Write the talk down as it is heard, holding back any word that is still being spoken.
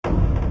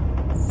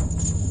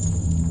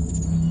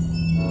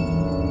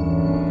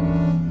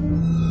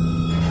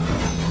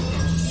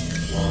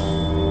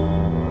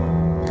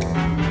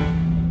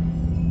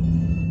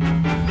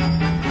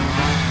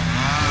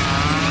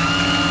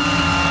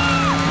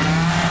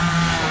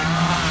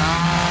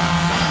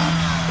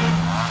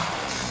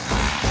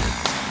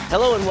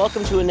Hello and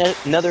welcome to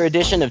another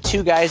edition of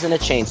Two Guys and a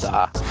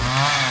Chainsaw.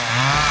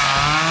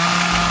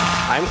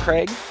 I'm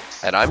Craig.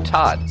 And I'm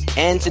Todd.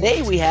 And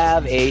today we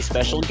have a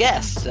special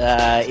guest.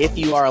 If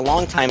you are a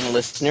longtime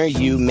listener,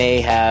 you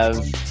may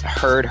have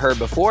heard her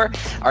before.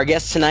 Our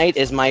guest tonight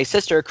is my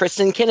sister,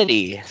 Kristen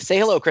Kennedy. Say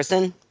hello,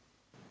 Kristen.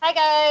 Hi,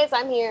 guys.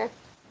 I'm here.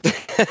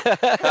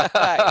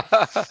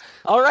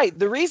 All right.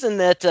 The reason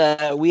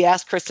that we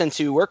asked Kristen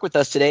to work with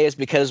us today is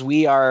because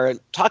we are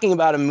talking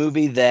about a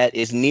movie that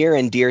is near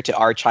and dear to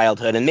our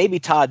childhood, and maybe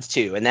Todd's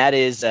too, and that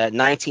is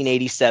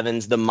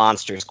 1987's The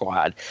Monster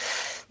Squad.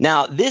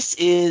 Now, this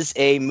is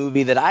a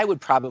movie that I would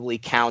probably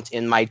count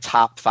in my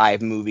top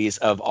 5 movies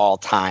of all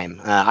time.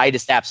 I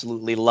just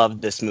absolutely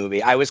loved this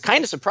movie. I was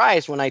kind of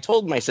surprised when I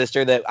told my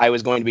sister that I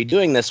was going to be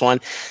doing this one,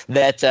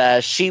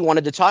 that she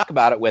wanted to talk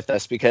about it with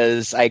us,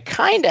 because I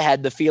kind of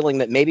had the feeling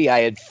that maybe I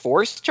had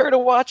forced her to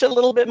watch a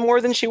little bit more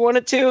than she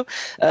wanted to.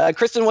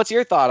 Kristen, what's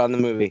your thought on the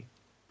movie?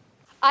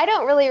 I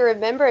don't really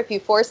remember if you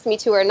forced me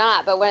to or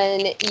not, but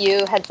when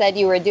you had said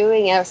you were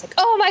doing it, I was like,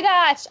 oh my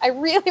gosh, I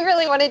really,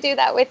 really want to do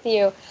that with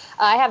you.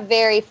 I have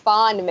very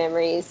fond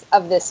memories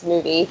of this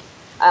movie.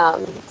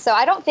 So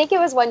I don't think it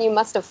was one you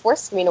must have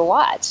forced me to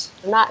watch.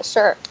 I'm not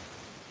sure.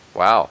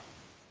 Wow.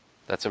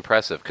 That's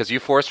impressive, because you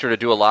forced her to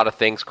do a lot of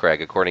things,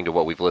 Craig, according to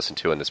what we've listened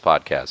to in this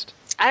podcast.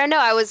 I don't know.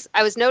 I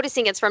was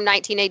noticing it's from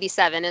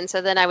 1987, and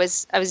so then I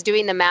was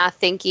doing the math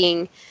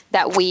thinking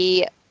that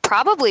we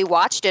probably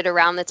watched it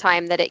around the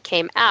time that it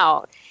came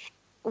out,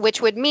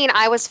 which would mean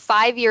I was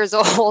 5 years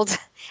old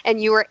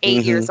and you were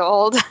 8 years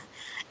old.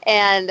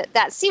 And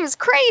that seems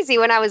crazy.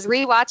 When I was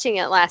rewatching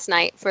it last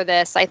night for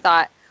this, I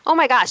thought, oh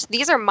my gosh,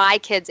 these are my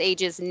kids'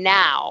 ages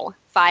now,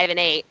 5 and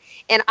 8.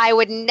 And I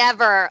would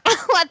never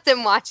let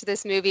them watch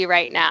this movie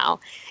right now.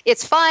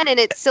 It's fun and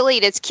it's silly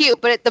and it's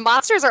cute, but the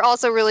monsters are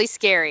also really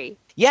scary.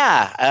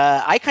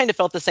 Yeah, I kind of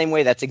felt the same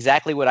way. That's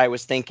exactly what I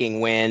was thinking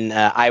when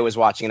I was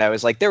watching it. I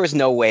was like, there was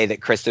no way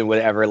that Kristen would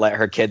ever let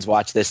her kids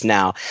watch this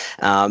now.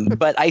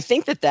 But I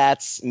think that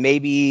that's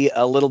maybe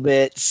a little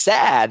bit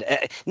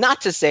sad. Not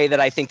to say that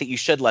I think that you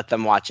should let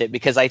them watch it,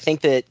 because I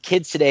think that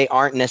kids today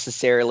aren't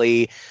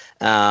necessarily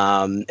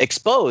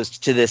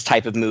exposed to this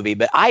type of movie.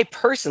 But I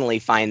personally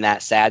find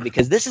that sad,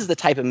 because this is the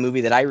type of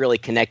movie that I really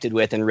connected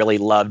with and really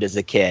loved as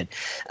a kid.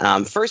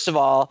 First of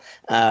all,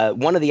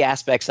 one of the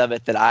aspects of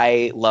it that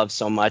I love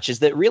so much is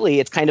that really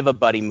it's kind of a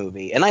buddy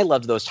movie. And I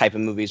loved those type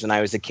of movies when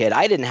I was a kid.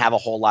 I didn't have a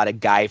whole lot of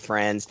guy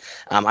friends.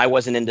 I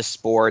wasn't into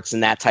sports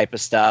and that type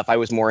of stuff. I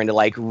was more into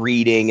like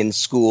reading in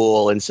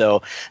school. And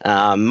so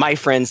my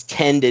friends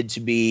tended to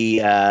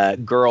be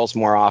girls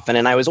more often.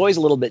 And I was always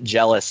a little bit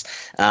jealous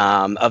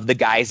of the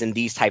guys in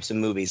these types of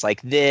movies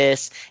like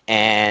this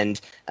and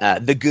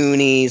The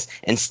Goonies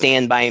and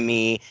Stand By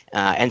Me.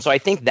 And so I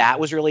think that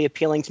was really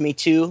appealing to me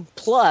too.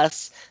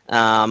 Plus,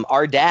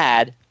 our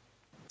dad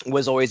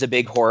was always a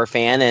big horror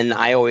fan, and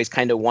I always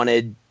kind of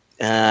wanted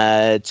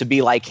to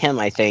be like him,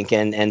 I think.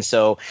 And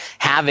so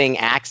having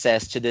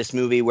access to this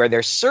movie where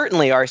there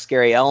certainly are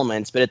scary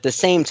elements, but at the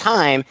same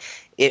time,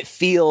 it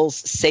feels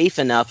safe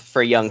enough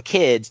for young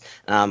kids.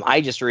 I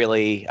just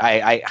really,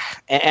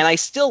 I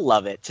still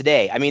love it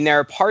today. I mean, there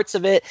are parts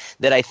of it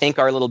that I think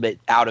are a little bit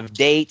out of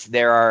date.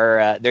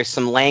 There's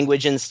some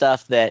language and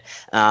stuff that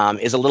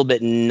is a little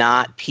bit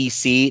not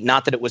PC.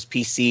 Not that it was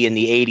PC in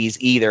the 80s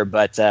either,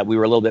 but we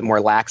were a little bit more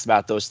lax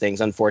about those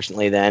things,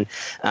 unfortunately, then.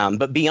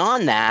 But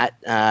beyond that,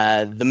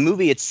 the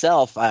movie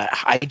itself,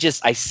 I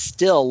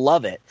still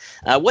love it.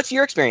 What's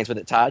your experience with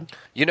it, Todd?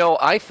 You know,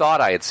 I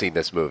thought I had seen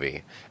this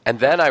movie, and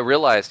then I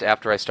realized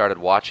after I started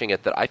watching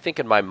it that I think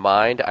in my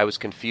mind I was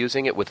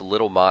confusing it with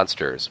Little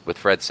Monsters with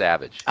Fred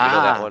Savage. You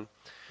know that one?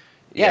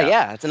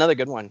 Yeah, it's another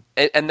good one.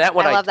 And that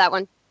one I love that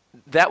one.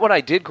 That one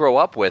I did grow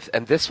up with,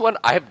 and this one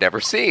I have never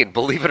seen,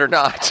 believe it or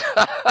not.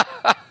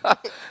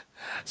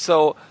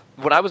 So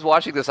when I was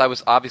watching this, I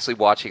was obviously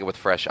watching it with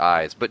fresh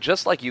eyes. But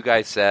just like you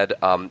guys said,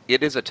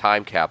 it is a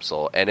time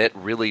capsule, and it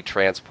really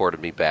transported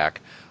me back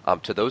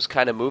to those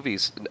kind of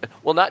movies.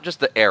 Well, not just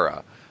the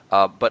era,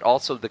 but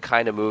also the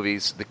kind of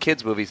movies, the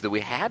kids' movies that we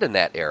had in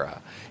that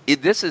era.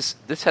 This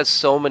has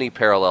so many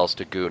parallels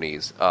to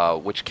Goonies,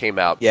 which came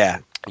out,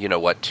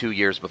 2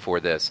 years before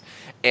this.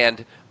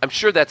 And I'm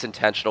sure that's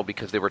intentional,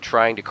 because they were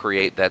trying to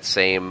create that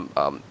same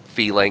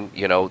feeling,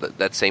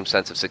 that same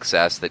sense of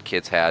success that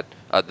kids had,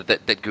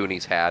 that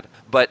Goonies had.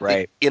 But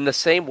right. In the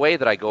same way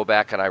that I go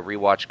back and I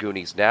rewatch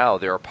Goonies now,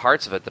 there are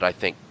parts of it that I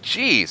think,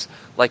 geez,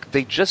 like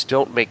they just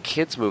don't make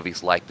kids'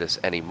 movies like this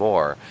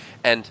anymore.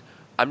 And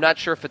I'm not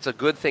sure if it's a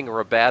good thing or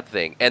a bad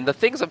thing. And the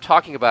things I'm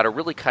talking about are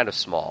really kind of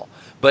small.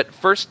 But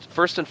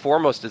first and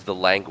foremost is the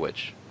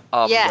language. Yeah,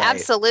 Right.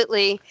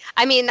 Absolutely.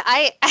 I mean,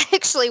 I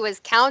actually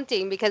was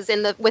counting, because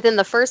within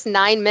the first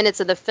 9 minutes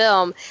of the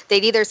film,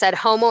 they'd either said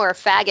homo or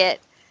faggot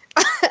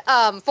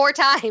 4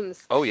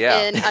 times. Oh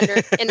yeah,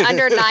 in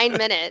under 9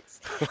 minutes.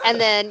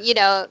 And then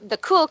the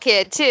cool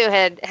kid too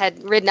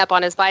had ridden up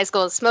on his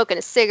bicycle and smoking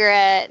a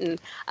cigarette, and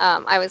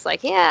I was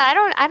like, yeah,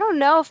 I don't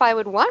know if I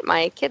would want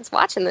my kids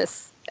watching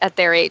this at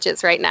their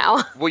ages right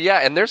now. Well, yeah,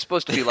 and they're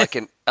supposed to be like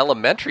in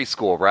elementary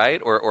school,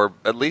 right? Or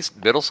at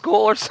least middle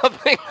school or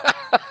something.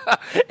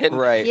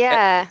 Right.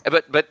 Yeah.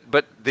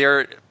 But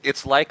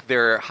it's like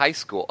they're high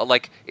school.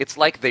 Like it's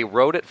like they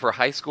wrote it for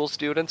high school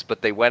students,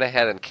 but they went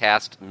ahead and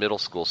cast middle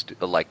school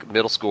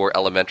or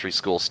elementary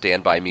school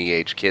Stand By Me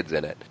age kids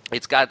in it.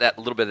 It's got that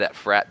little bit of that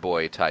frat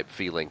boy type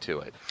feeling to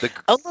it.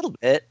 A little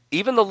bit.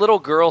 Even the little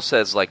girl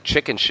says like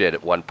chicken shit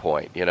at one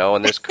point,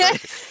 and there's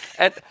crazy.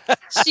 And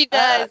She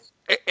does.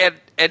 And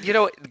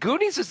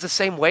Goonies is the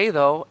same way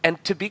though.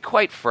 And to be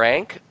quite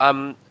frank,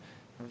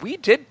 we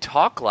did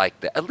talk like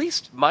that. At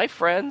least my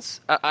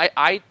friends,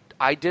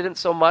 I didn't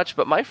so much,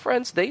 but my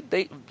friends,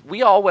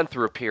 we all went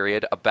through a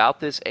period about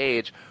this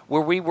age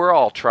where we were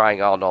all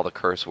trying on all the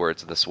curse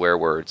words and the swear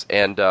words.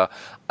 And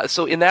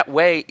so in that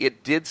way,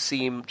 it did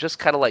seem just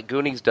kind of like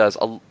Goonies does.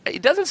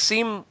 It doesn't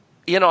seem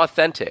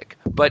inauthentic,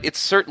 but it's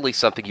certainly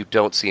something you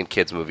don't see in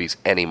kids' movies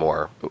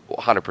anymore,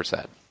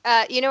 100%.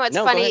 What's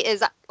funny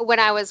is when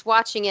I was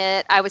watching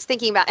it, I was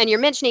thinking about, and you're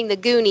mentioning the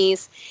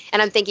Goonies,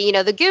 and I'm thinking,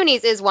 the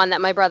Goonies is one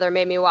that my brother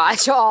made me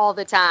watch all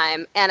the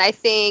time, and I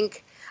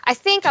think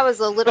I was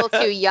a little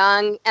too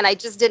young, and I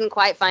just didn't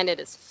quite find it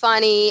as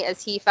funny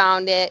as he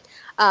found it.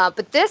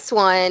 But this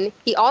one,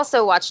 he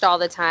also watched all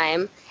the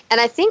time,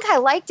 and I think I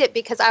liked it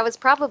because I was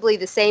probably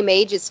the same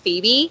age as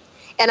Phoebe.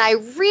 And I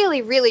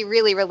really, really,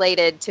 really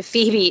related to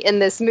Phoebe in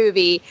this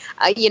movie.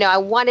 I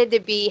wanted to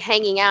be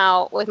hanging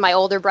out with my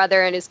older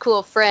brother and his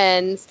cool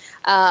friends.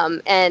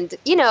 And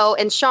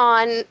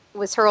Sean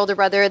was her older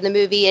brother in the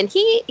movie. And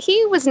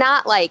he was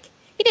not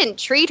he didn't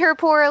treat her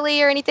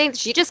poorly or anything.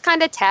 She just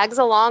kind of tags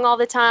along all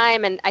the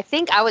time. And I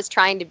think I was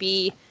trying to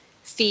be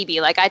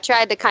Phoebe. I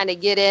tried to kind of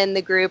get in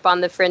the group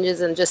on the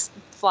fringes and just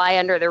fly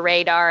under the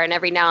radar and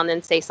every now and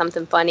then say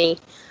something funny.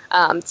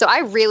 So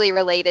I really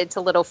related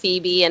to little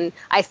Phoebe, and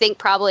I think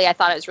probably I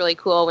thought it was really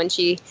cool when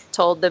she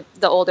told the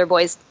older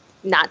boys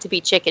not to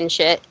be chicken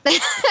shit.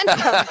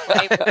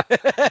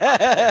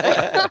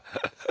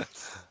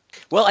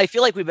 Well, I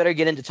feel like we better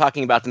get into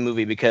talking about the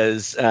movie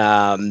because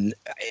I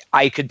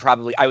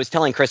was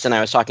telling Kristen,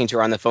 I was talking to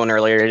her on the phone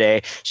earlier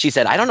today. She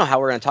said, I don't know how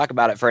we're going to talk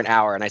about it for an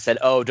hour. And I said,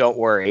 oh, don't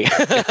worry.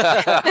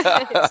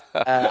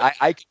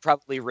 I could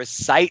probably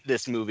recite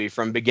this movie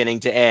from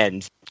beginning to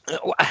end.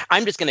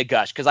 I'm just going to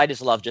gush because I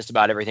just love just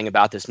about everything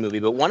about this movie.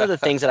 But one of the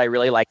things that I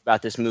really like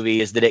about this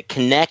movie is that it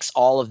connects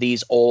all of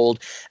these old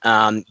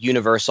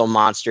Universal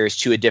monsters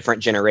to a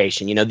different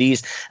generation.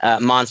 These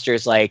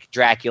monsters like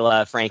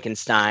Dracula,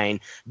 Frankenstein,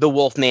 the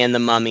Wolfman, the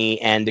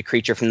Mummy, and the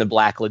Creature from the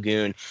Black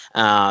Lagoon.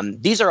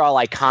 These are all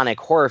iconic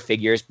horror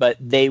figures, but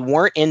they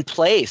weren't in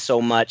play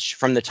so much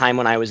from the time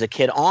when I was a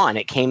kid on.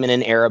 It came in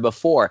an era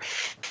before.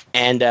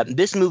 And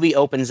this movie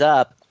opens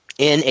up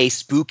in a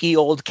spooky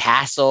old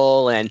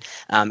castle, and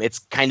it's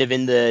kind of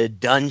in the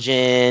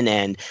dungeon,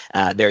 and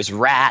there's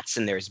rats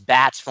and there's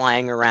bats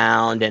flying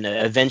around, and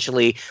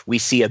eventually we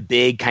see a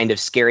big kind of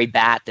scary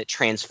bat that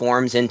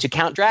transforms into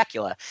Count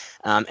Dracula.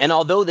 And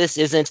although this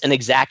isn't an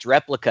exact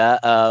replica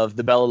of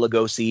the Bela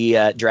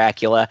Lugosi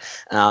Dracula,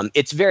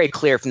 it's very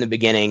clear from the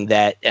beginning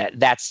that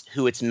that's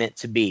who it's meant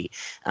to be.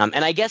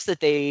 And I guess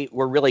that they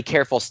were really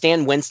careful.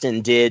 Stan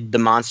Winston did the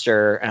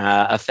monster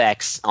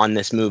effects on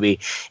this movie,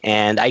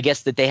 and I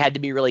guess that they had to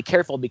be really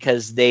careful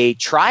because they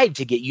tried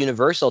to get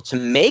Universal to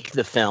make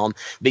the film,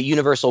 but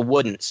Universal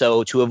wouldn't.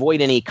 So to avoid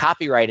any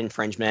copyright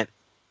infringement,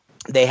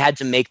 they had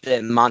to make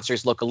the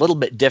monsters look a little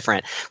bit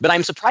different. But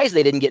I'm surprised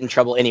they didn't get in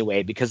trouble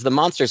anyway, because the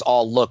monsters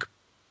all look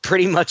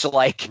pretty much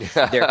like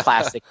their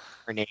classic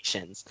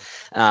incarnations.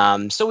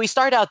 So we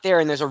start out there,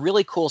 and there's a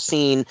really cool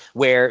scene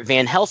where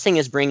Van Helsing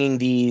is bringing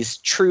these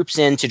troops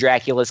into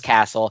Dracula's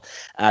castle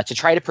to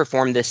try to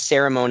perform this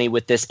ceremony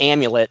with this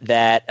amulet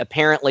that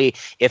apparently,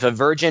 if a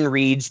virgin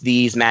reads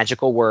these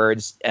magical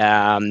words,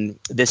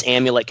 this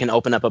amulet can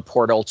open up a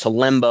portal to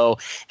Limbo,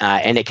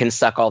 and it can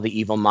suck all the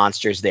evil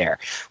monsters there.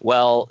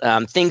 Well,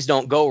 things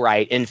don't go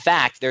right. In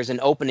fact, there's an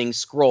opening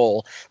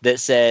scroll that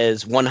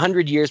says,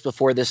 100 years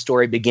before this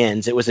story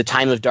begins, it was a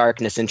time of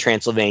darkness in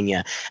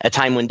Transylvania, a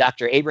time when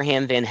Dr.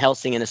 Abraham Van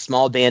Helsing and a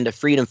small band of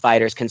freedom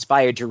fighters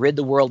conspired to rid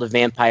the world of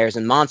vampires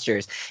and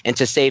monsters and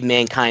to save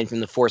mankind from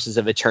the forces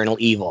of eternal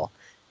evil.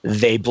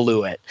 They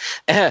blew it.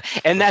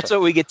 And that's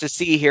what we get to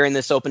see here in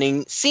this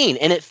opening scene.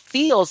 And it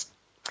feels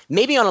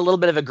maybe on a little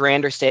bit of a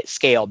grander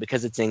scale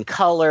because it's in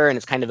color and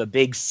it's kind of a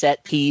big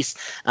set piece,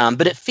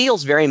 but it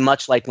feels very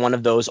much like one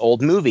of those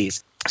old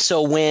movies.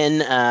 So when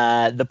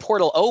the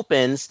portal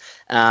opens,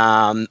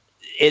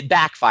 it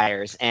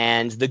backfires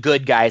and the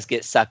good guys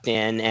get sucked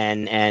in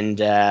and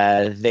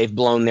they've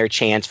blown their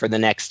chance for the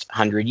next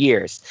 100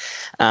 years.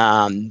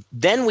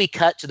 Then we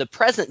cut to the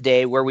present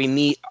day where we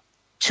meet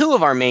two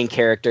of our main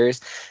characters,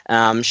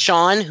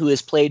 Sean, who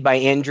is played by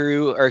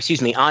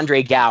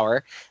Andre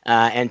Gower,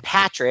 and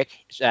Patrick,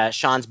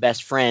 Sean's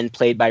best friend,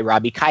 played by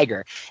Robbie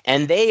Kiger.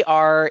 And they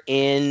are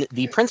in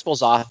the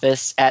principal's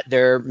office at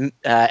their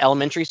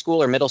elementary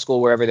school or middle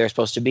school, wherever they're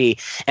supposed to be.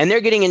 And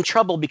they're getting in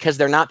trouble because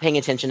they're not paying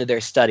attention to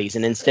their studies.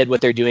 And instead what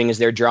they're doing is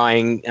they're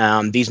drawing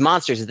these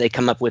monsters that they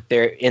come up with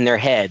in their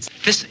heads.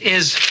 This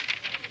is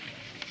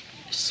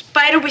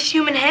spider with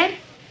human head?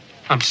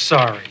 I'm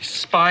sorry,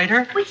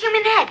 spider? With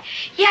human head.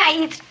 Yeah,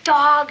 he eats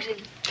dogs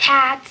and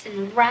cats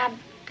and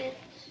rabbits.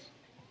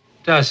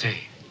 Does he?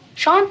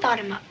 Sean thought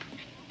him up.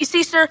 You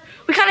see, sir,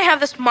 we kind of have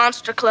this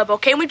monster club,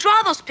 okay? And we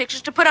draw those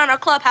pictures to put on our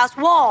clubhouse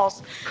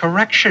walls.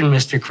 Correction,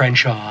 Mr.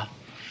 Crenshaw.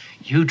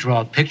 You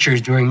draw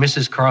pictures during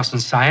Mrs.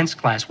 Carlson's science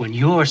class when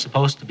you're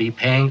supposed to be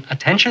paying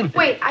attention.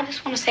 Wait, I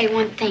just want to say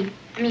one thing.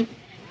 I mean,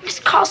 Miss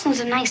Carlson's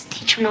a nice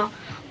teacher and all,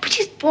 but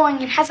she's boring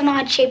and has an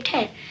odd-shaped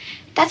head.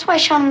 That's why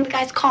Sean and the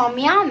guys call her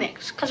Meow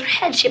Mix, because her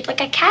head's shaped like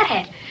a cat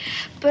head.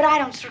 But I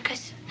don't, sir,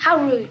 because how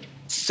rude.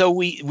 So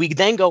we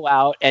then go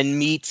out and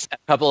meet a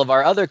couple of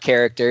our other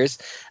characters.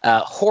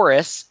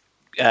 Horace,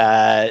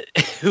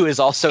 who is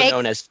also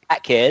known as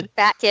Fat Kid.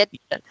 Fat Kid.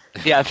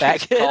 Yeah,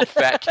 Fat Kid. Called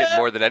Fat Kid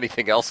more than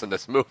anything else in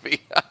this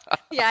movie.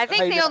 Yeah, I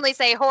think they only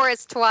say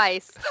Horace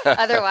twice.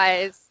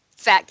 Otherwise,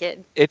 Fat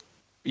Kid.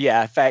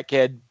 Yeah, Fat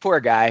Kid. Poor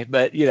guy.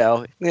 But, you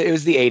know, it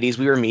was the 80s.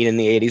 We were mean in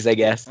the 80s, I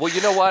guess. Well,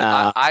 you know what?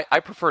 I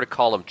prefer to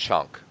call him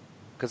Chunk,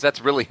 because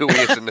that's really who he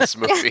is in this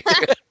movie.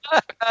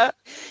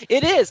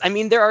 It is. I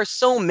mean, there are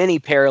so many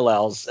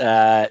parallels.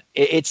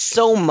 It's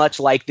so much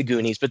like the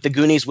Goonies, but the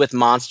Goonies with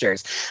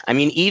monsters. I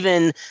mean,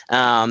 even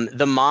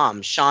the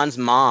mom, Sean's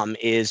mom,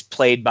 is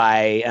played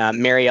by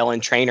Mary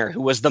Ellen Trainor,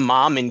 who was the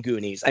mom in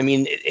Goonies. I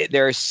mean,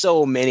 there are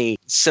so many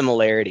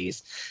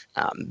similarities.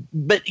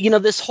 But, you know,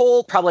 this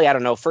whole probably, I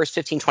don't know, first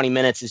 15, 20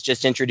 minutes is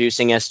just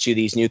introducing us to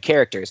these new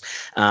characters.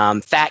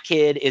 Fat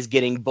Kid is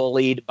getting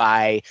bullied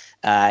by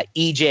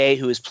EJ,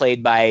 who is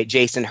played by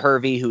Jason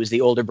Hervey, who is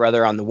the older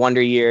brother on the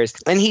Wonder Years.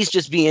 And he's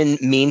just being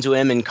mean to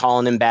him and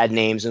calling him bad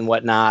names and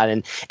whatnot.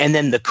 And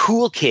then the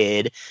cool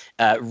kid,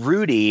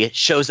 Rudy,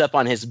 shows up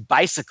on his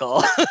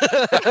bicycle.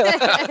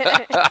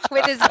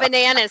 With his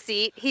banana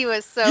seat. He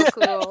was so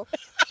cool.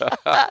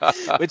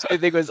 Which I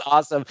think was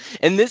awesome.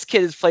 And this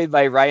kid is played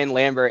by Ryan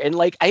Lambert. And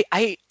like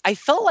I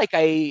felt like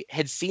I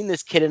had seen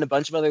this kid in a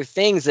bunch of other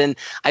things. And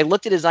I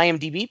looked at his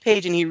IMDb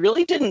page and he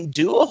really didn't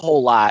do a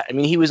whole lot. I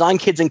mean, he was on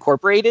Kids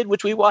Incorporated,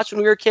 which we watched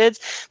when we were kids.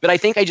 But I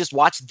think I just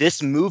watched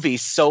this movie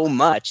so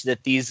much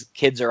that these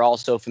kids are all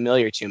so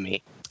familiar to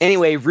me.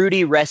 Anyway,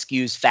 Rudy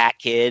rescues Fat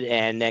Kid,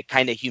 and that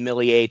kind of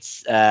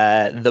humiliates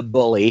the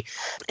bully.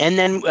 And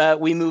then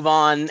we move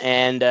on,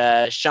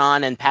 and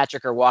Sean and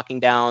Patrick are walking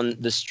down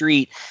the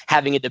street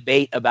having a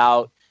debate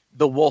about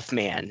the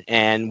Wolfman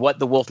and what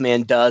the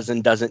Wolfman does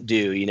and doesn't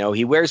do. You know,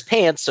 he wears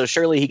pants, so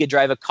surely he could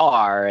drive a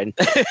car. And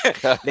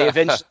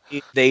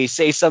they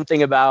say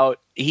something about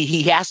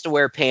he has to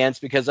wear pants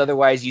because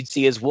otherwise you'd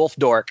see his wolf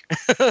dork.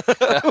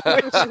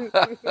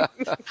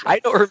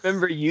 I don't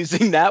remember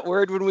using that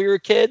word when we were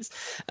kids,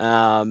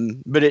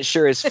 but it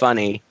sure is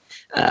funny.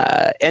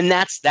 And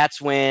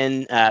that's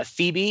when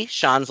Phoebe,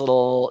 Sean's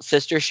little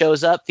sister,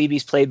 shows up.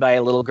 Phoebe's played by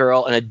a little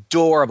girl, an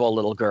adorable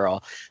little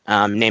girl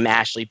named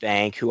Ashley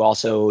Bank, who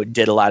also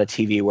did a lot of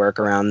TV work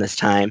around this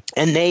time.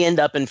 And they end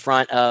up in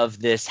front of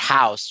this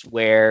house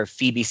where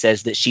Phoebe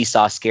says that she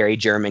saw a scary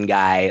German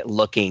guy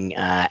looking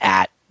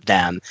at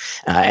them.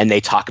 And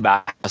they talk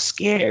about how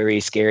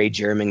scary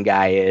German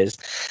guy is.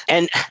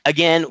 And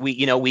again,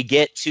 we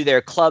get to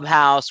their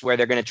clubhouse where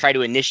they're going to try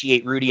to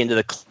initiate Rudy into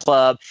the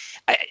club.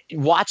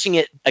 Watching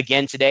it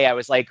again today, I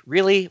was like,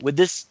 really? Would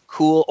this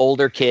cool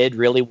older kid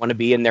really want to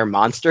be in their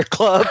monster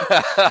club?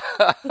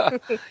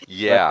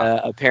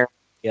 Yeah. But,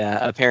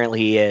 apparently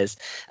he is.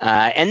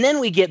 And then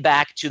we get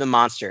back to the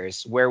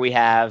monsters where we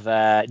have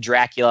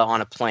Dracula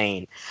on a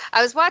plane.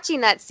 I was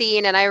watching that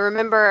scene and I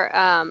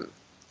remember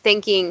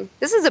thinking,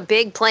 this is a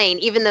big plane,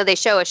 even though they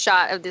show a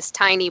shot of this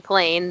tiny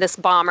plane, this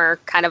bomber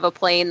kind of a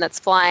plane that's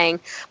flying.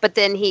 But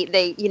then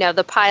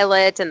the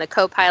pilot and the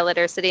co-pilot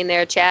are sitting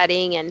there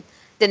chatting, and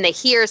then they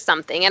hear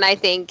something. And I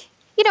think,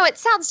 it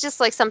sounds just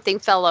like something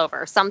fell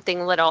over,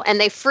 something little. And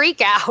they freak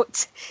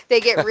out. They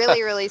get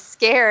really, really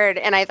scared.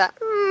 And I thought,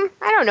 I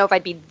don't know if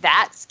I'd be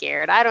that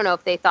scared. I don't know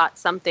if they thought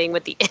something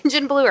with the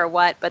engine blew or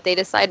what, but they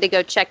decided to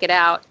go check it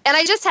out. And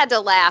I just had to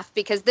laugh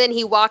because then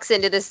he walks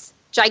into this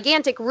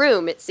gigantic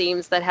room, it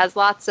seems, that has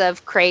lots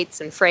of crates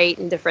and freight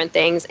and different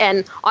things.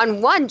 And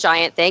on one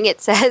giant thing,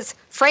 it says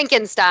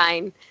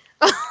Frankenstein,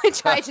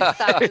 which I just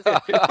thought was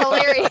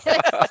hilarious.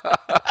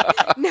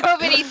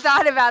 Nobody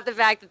thought about the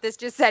fact that this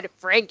just said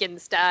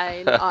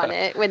Frankenstein on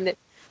it when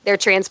they're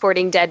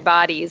transporting dead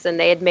bodies. And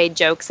they had made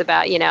jokes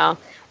about,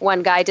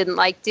 one guy didn't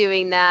like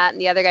doing that. And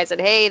the other guy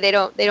said, hey, they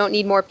don't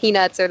need more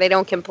peanuts, or they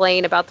don't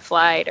complain about the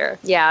flight.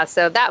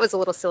 So that was a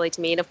little silly to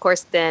me. And of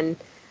course, then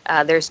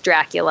there's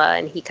Dracula,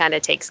 and he kind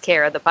of takes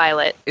care of the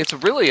pilot. It's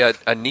really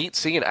a neat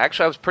scene.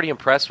 Actually, I was pretty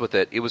impressed with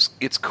it.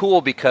 It's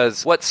cool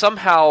because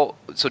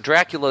so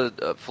Dracula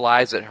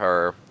flies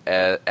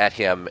at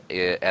him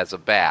as a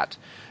bat,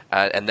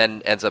 and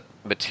then ends up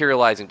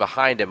materializing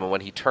behind him. And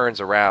when he turns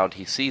around,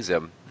 he sees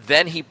him.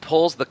 Then he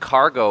pulls the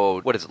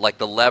cargo. What is it, like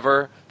the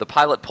lever? The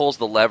pilot pulls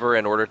the lever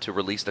in order to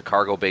release the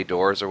cargo bay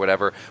doors or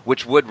whatever,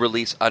 which would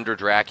release under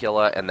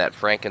Dracula and that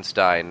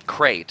Frankenstein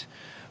crate.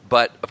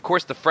 But of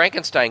course, the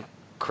Frankenstein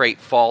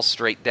crate falls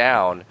straight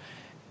down,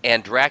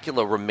 and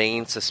Dracula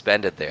remains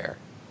suspended there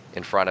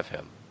in front of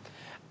him.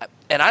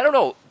 And I don't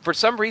know, for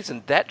some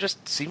reason, that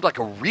just seemed like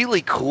a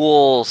really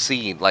cool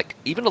scene, like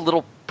even a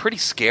little pretty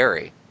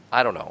scary.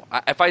 I don't know.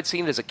 If I'd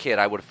seen it as a kid,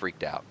 I would have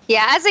freaked out.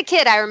 Yeah, as a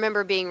kid, I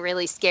remember being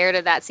really scared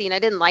of that scene. I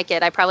didn't like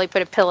it. I probably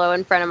put a pillow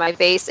in front of my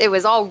face.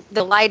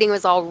 The lighting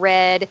was all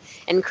red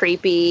and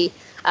creepy.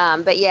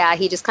 But yeah,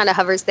 he just kind of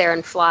hovers there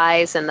and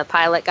flies, and the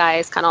pilot guy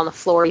is kind of on the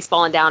floor. He's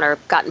fallen down or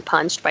gotten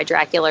punched by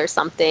Dracula or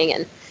something,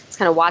 and he's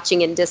kind of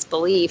watching in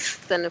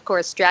disbelief. Then, of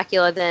course,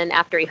 Dracula then,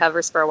 after he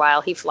hovers for a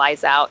while, he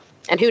flies out.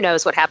 And who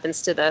knows what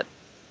happens to the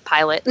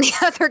pilot and the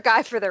other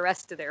guy for the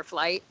rest of their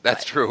flight.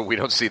 That's true. We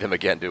don't see them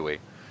again, do we?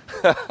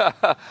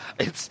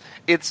 it's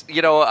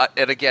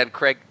and again,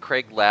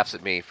 Craig laughs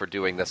at me for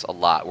doing this a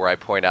lot, where I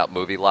point out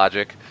movie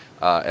logic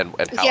and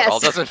how it all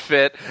doesn't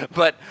fit.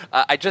 But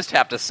I just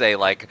have to say,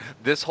 like,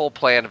 this whole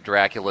plan of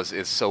Dracula's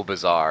is so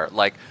bizarre.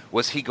 Like,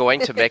 was he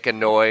going to make a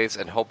noise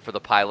and hope for the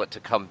pilot to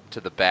come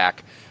to the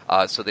back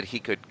so that he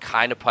could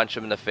kind of punch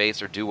him in the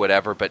face or do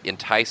whatever, but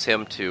entice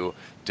him to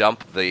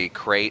dump the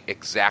crate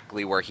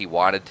exactly where he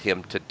wanted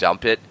him to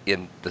dump it,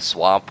 in the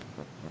swamp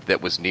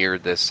that was near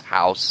this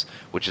house,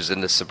 which is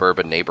in this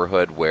suburban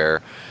neighborhood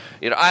where,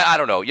 I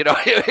don't know,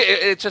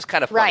 it's just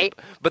kind of funny. Right.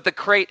 But the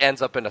crate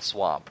ends up in a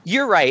swamp.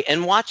 You're right.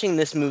 And watching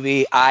this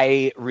movie,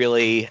 I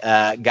really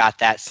got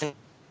that sense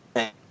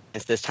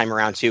this time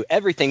around too.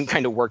 Everything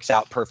kind of works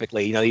out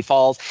perfectly. He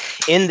falls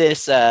in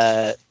this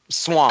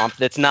swamp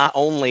that's not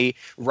only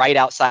right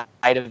outside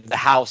of the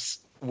house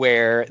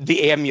where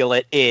the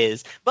amulet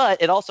is,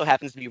 but it also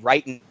happens to be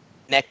right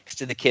next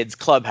to the kids'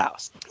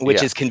 clubhouse,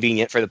 which is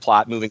convenient for the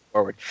plot moving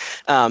forward.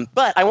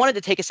 But I wanted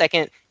to take a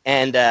second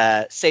and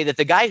say that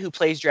the guy who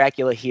plays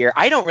Dracula here,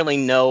 I don't really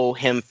know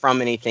him from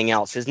anything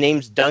else. His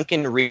name's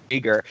Duncan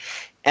Rieger,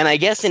 and I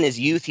guess in his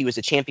youth he was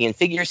a champion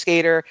figure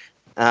skater.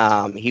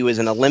 He was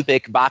an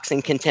Olympic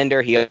boxing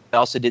contender. He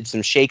also did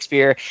some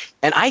Shakespeare,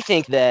 and I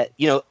think that,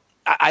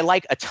 I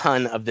like a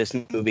ton of this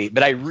movie,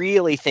 but I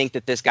really think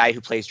that this guy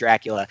who plays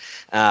Dracula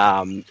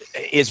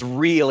is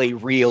really,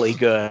 really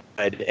good.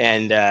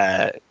 And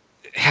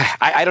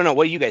I don't know.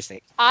 What do you guys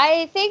think?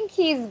 I think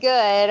he's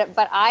good,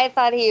 but I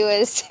thought he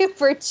was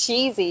super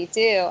cheesy,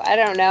 too. I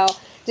don't know.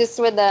 Just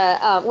with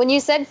the when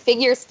you said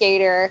figure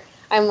skater,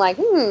 I'm like,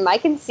 I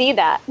can see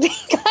that. He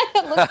kind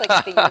of looks like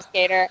a figure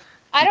skater.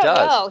 I don't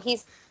know.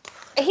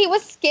 He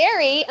was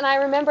scary, and I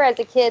remember as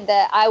a kid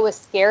that I was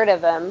scared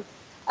of him.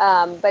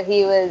 But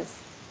he was,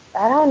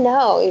 I don't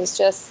know, he was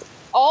just,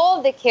 all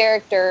of the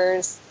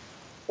characters,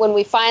 when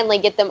we finally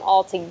get them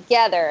all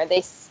together,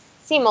 they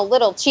seem a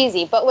little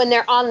cheesy. But when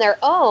they're on their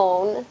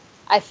own,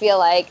 I feel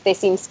like they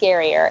seem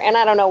scarier. And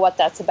I don't know what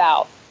that's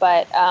about.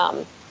 But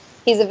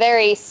he's a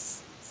very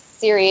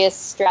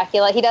serious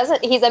Dracula.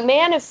 He's a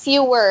man of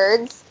few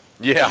words.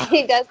 Yeah.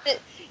 He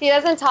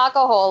doesn't talk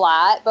a whole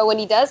lot. But when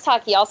he does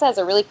talk, he also has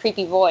a really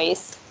creepy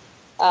voice.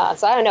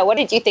 So I don't know. What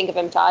did you think of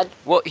him, Todd?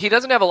 Well, he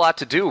doesn't have a lot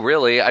to do,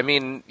 really. I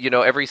mean,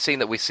 every scene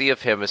that we see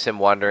of him is him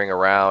wandering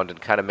around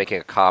and kind of making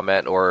a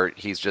comment, or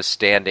he's just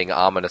standing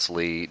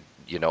ominously,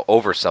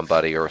 over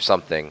somebody or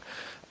something.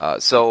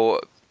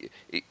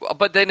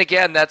 But then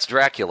again, that's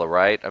Dracula,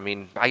 right? I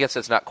mean, I guess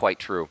that's not quite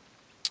true.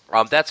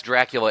 That's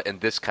Dracula in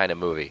this kind of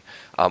movie,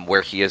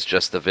 where he is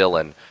just the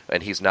villain,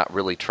 and he's not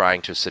really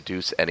trying to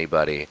seduce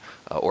anybody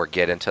or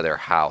get into their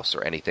house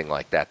or anything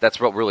like that. That's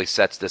what really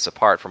sets this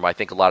apart from, I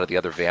think, a lot of the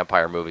other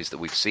vampire movies that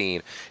we've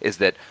seen, is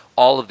that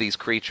all of these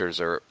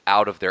creatures are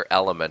out of their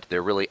element.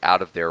 They're really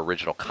out of their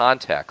original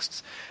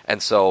contexts.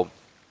 And so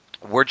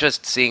we're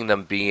just seeing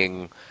them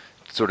being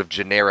sort of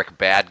generic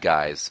bad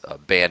guys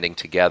banding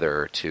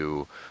together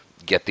to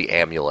get the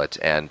amulet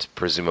and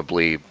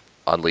presumably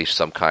unleash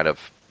some kind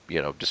of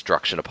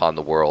destruction upon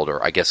the world,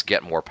 or I guess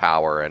get more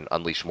power and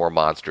unleash more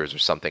monsters or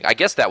something. I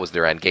guess that was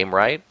their end game,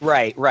 right?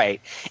 Right.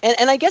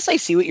 And I guess I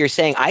see what you're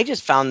saying. I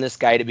just found this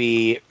guy to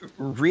be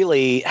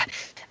really,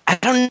 I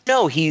don't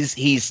know,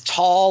 he's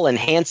tall and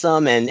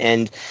handsome,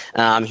 and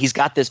he's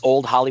got this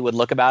old Hollywood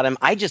look about him.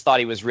 I just thought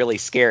he was really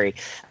scary.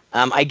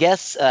 I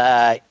guess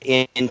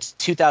in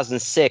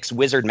 2006,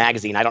 Wizard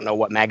Magazine, I don't know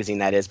what magazine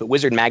that is, but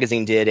Wizard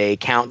Magazine did a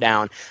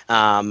countdown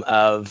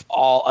of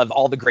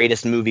all the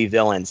greatest movie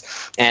villains.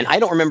 And I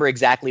don't remember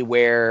exactly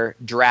where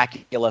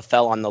Dracula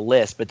fell on the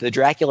list, but the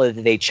Dracula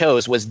that they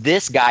chose was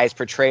this guy's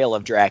portrayal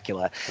of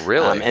Dracula.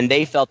 Really? And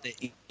they felt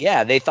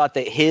that, they thought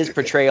that his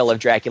portrayal of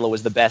Dracula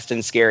was the best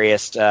and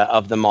scariest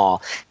of them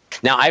all.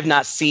 Now, I've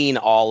not seen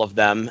all of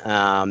them,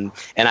 and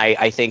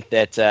I think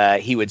that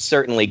he would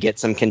certainly get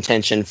some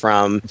contention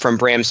from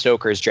Bram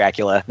Stoker's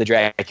Dracula, the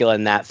Dracula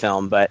in that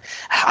film. But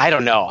I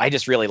don't know. I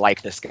just really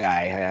like this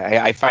guy.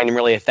 I find him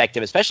really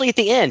effective, especially at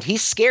the end.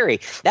 He's scary.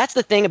 That's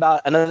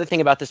another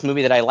thing about this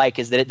movie that I like,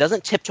 is that it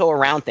doesn't tiptoe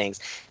around things.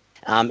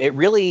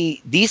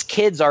 These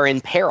kids are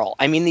in peril.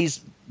 I mean,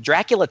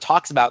 Dracula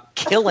talks about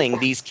killing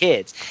these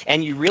kids,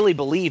 and you really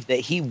believe that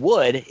he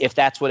would if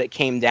that's what it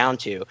came down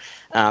to.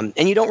 And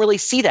you don't really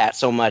see that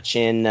so much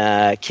in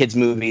kids'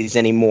 movies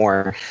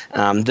anymore.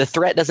 The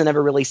threat doesn't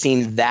ever really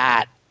seem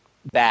that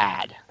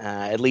bad,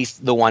 at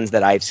least the ones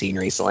that I've seen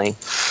recently.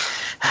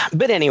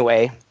 But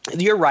anyway,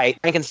 you're right.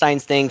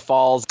 Frankenstein's thing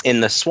falls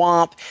in the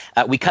swamp.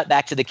 We cut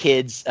back to the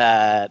kids'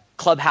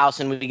 clubhouse,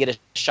 and we get a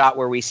shot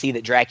where we see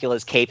that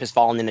Dracula's cape has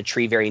fallen in a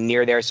tree very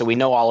near there. So we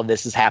know all of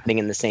this is happening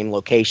in the same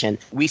location.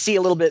 We see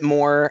a little bit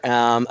more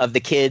of the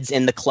kids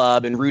in the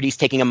club, and Rudy's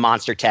taking a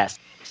monster test.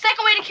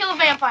 Second way to kill a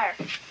vampire.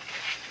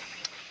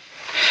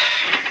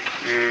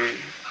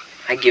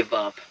 I give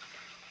up.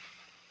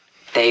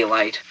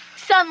 Daylight.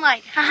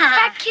 Sunlight.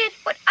 Fat kid,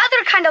 what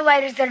other kind of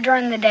light is there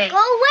during the day? Go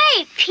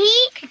away, Pete.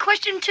 Okay,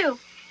 question 2.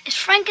 Is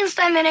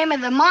Frankenstein the name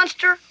of the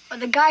monster or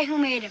the guy who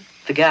made him?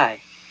 The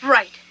guy.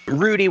 Right.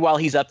 Rudy, while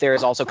he's up there,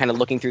 is also kind of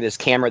looking through this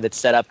camera that's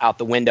set up out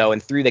the window,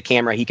 and through the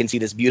camera he can see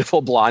this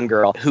beautiful blonde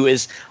girl who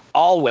is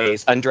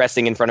always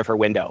undressing in front of her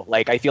window.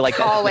 Like, I feel like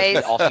that's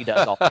Always. all she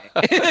does all day.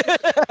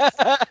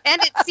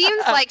 And it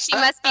seems like she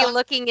must be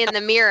looking in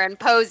the mirror and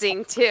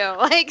posing too.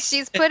 Like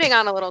she's putting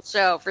on a little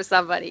show for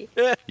somebody.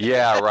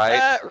 Yeah,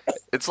 right?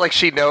 It's like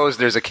she knows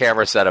there's a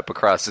camera set up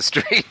across the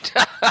street.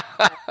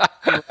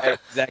 Right,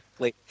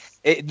 exactly.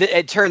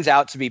 It turns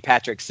out to be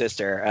Patrick's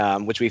sister,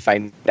 which we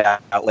find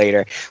out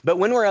later. But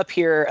when we're up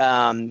here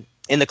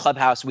in the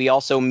clubhouse, we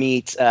also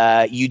meet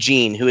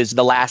Eugene, who is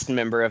the last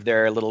member of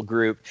their little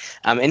group.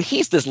 And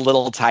he's this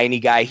little tiny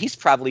guy. He's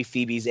probably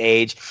Phoebe's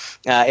age.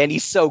 And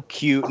he's so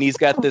cute. And he's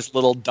got this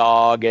little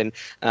dog. And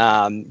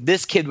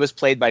this kid was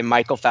played by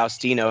Michael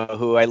Faustino,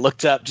 who I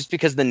looked up just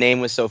because the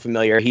name was so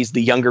familiar. He's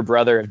the younger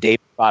brother of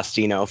David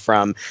Faustino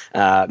from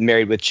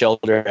Married with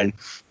Children.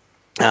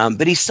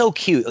 But he's so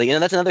cute. You know,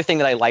 that's another thing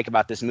that I like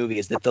about this movie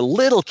is that the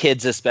little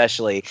kids,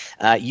 especially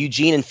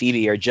Eugene and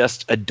Phoebe, are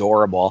just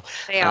adorable.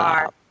 They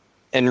are.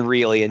 And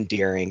really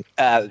endearing.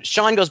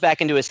 Sean goes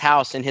back into his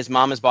house, and his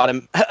mom has bought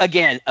him,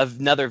 again,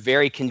 another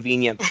very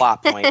convenient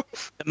plot point.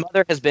 The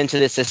mother has been to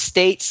this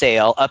estate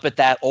sale up at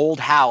that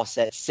old house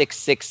at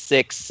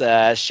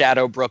 666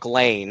 Shadowbrook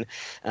Lane.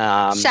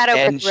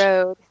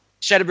 Shadowbrook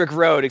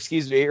Road,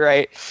 excuse me,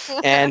 right?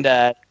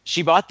 And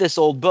she bought this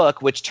old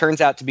book, which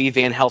turns out to be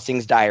Van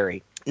Helsing's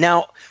diary.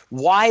 Now,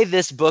 why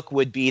this book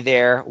would be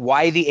there,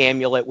 why the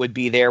amulet would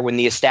be there when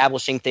the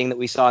establishing thing that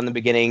we saw in the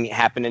beginning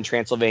happened in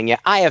Transylvania,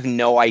 I have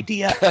no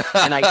idea.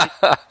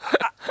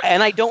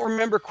 And I don't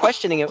remember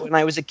questioning it when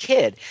I was a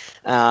kid.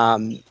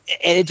 And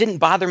it didn't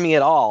bother me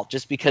at all,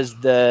 just because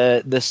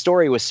the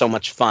story was so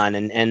much fun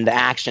and the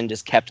action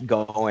just kept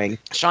going.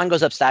 Sean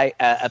goes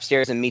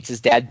upstairs and meets his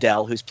dad,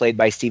 Del, who's played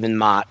by Stephen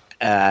Mott.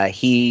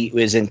 He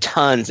was in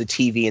tons of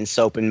TV and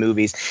soap and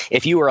movies.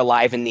 If you were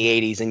alive in the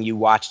 80s and you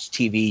watched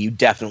TV, you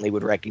definitely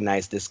would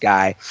recognize this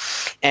guy.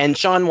 And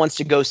Sean wants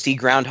to go see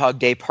Groundhog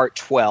Day Part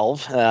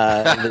 12,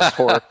 this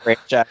horror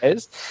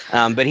franchise.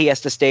 But he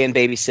has to stay and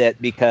babysit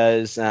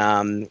because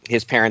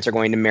his parents are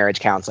going to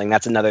marriage counseling.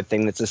 That's another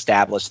thing that's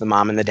established. The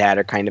mom and the dad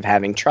are kind of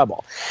having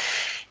trouble.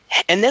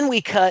 And then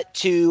we cut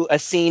to a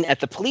scene at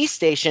the police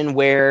station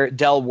where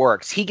Del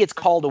works. He gets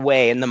called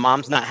away, and the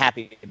mom's not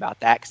happy about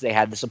that because they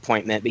had this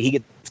appointment, but he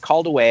gets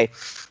called away.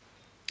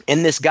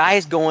 And this guy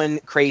is going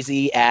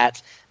crazy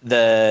at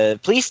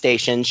the police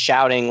station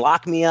shouting,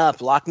 lock me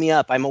up,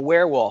 I'm a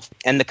werewolf.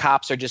 And the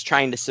cops are just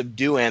trying to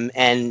subdue him,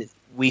 and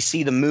we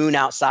see the moon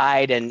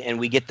outside,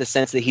 and we get the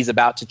sense that he's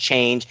about to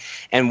change,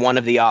 and one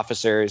of the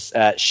officers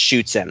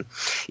shoots him.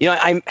 You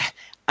know,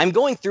 I'm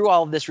going through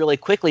all of this really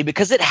quickly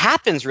because it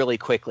happens really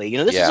quickly. You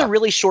know, this is a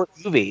really short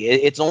movie.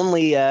 It's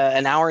only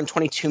an hour and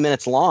 22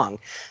 minutes long.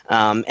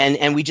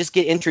 And we just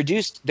get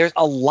introduced. There's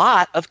a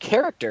lot of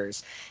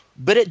characters,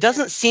 but it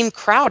doesn't seem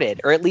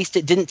crowded, or at least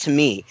it didn't to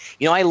me.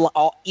 You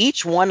know,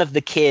 each one of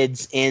the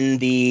kids in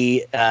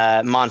the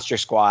Monster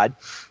Squad,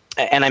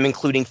 and I'm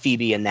including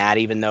Phoebe in that,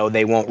 even though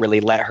they won't really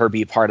let her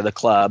be part of the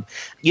club.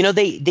 You know,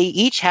 they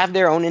each have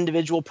their own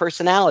individual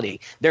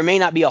personality. There may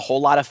not be a whole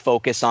lot of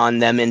focus on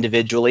them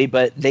individually,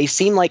 but they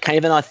seem like kind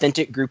of an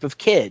authentic group of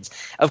kids.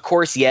 Of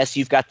course, yes,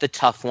 you've got the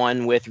tough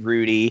one with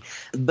Rudy,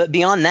 but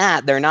beyond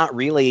that, they're not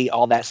really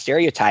all that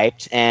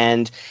stereotyped.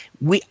 And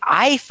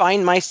I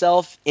find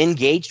myself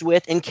engaged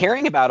with and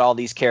caring about all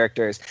these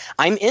characters.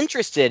 I'm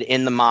interested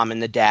in the mom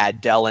and the dad,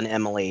 Del and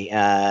Emily.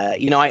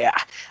 You know,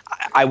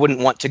 I wouldn't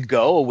want to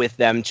go with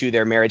them to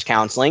their marriage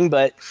counseling,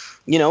 but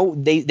you know,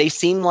 they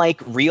seem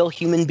like real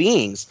human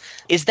beings.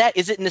 Is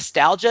it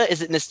nostalgia?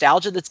 Is it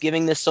nostalgia that's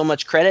giving this so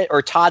much credit?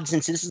 Or Todd,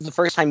 since this is the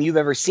first time you've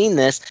ever seen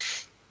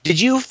this,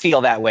 did you feel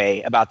that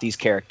way about these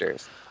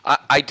characters?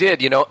 I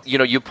did. You know,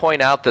 you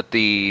point out that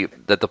the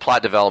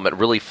plot development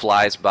really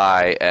flies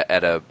by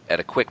at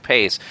a quick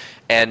pace,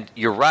 and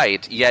you're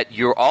right. Yet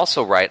you're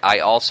also right. I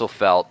also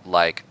felt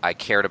like I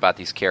cared about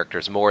these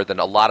characters more than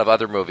a lot of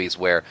other movies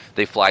where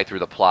they fly through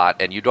the plot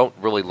and you don't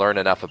really learn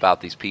enough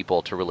about these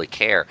people to really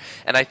care.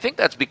 And I think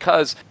that's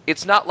because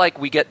it's not like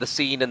we get the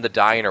scene in the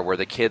diner where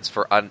the kids,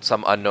 for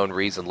some unknown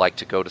reason, like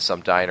to go to some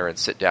diner and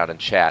sit down and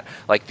chat.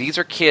 Like, these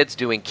are kids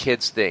doing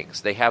kids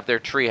things. They have their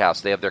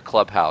treehouse. They have their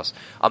clubhouse.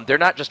 They're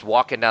not just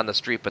walking down the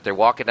street, but they're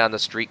walking down the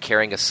street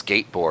carrying a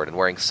skateboard and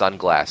wearing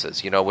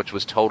sunglasses, which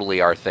was totally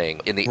our thing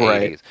in the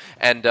 80s.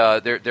 And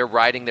they're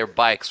riding their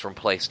bikes from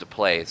place to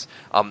place.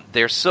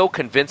 They're so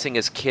convincing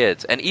as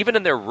kids. And even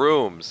in their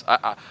rooms,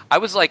 I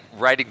was like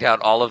writing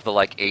down all of the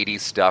like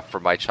 80s stuff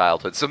from my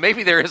childhood. So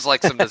maybe there is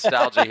like some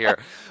nostalgia here.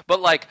 But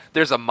like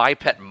there's a My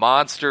Pet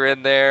Monster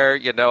in there,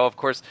 of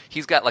course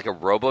he's got like a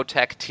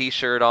Robotech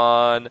t-shirt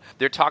on.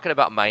 They're talking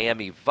about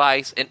Miami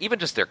Vice, and even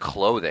just their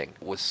clothing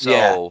was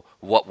so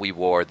what we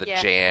wore, the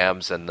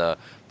jams and the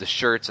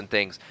shirts and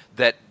things,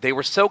 that they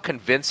were so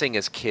convincing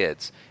as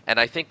kids. And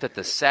I think that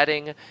the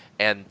setting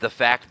and the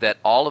fact that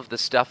all of the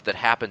stuff that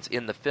happens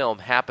in the film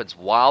happens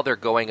while they're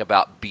going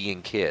about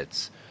being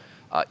kids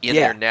in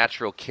their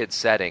natural kid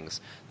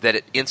settings, that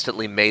it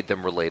instantly made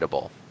them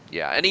relatable.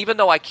 Yeah, and even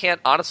though I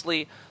can't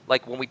honestly,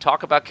 like when we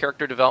talk about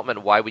character development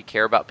and why we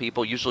care about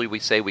people, usually we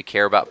say we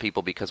care about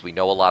people because we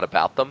know a lot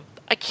about them.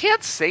 I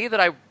can't say that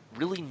I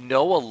really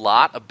know a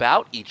lot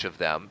about each of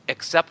them,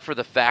 except for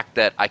the fact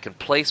that I can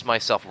place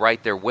myself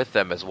right there with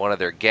them as one of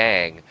their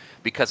gang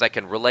because I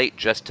can relate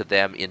just to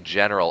them in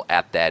general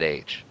at that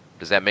age.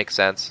 Does that make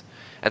sense?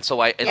 And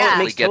so I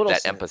instantly get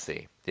that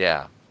empathy.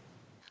 Yeah.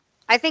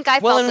 I think I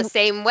felt the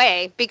same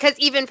way, because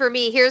even for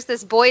me, here's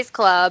this boys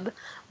club,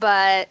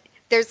 but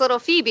there's little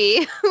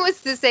Phoebe who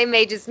was the same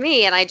age as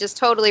me, and I just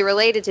totally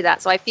related to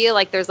that. So I feel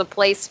like there's a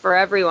place for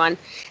everyone.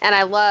 And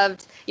I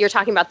loved, you're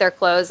talking about their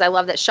clothes, I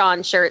love that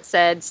Sean's shirt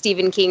said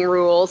Stephen King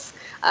rules.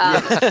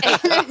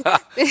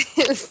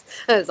 It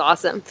was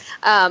awesome.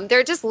 There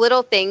are just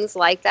little things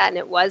like that, and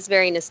it was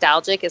very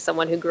nostalgic as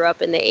someone who grew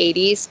up in the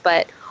 80s,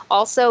 but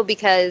also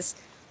because,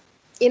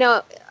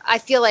 I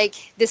feel like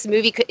this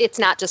movie, it's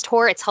not just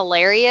horror, it's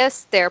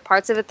hilarious. There are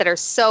parts of it that are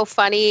so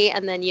funny,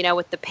 and then,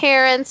 with the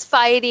parents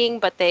fighting,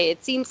 but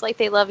it seems like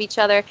they love each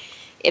other.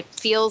 It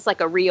feels like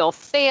a real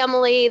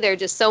family. There are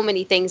just so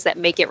many things that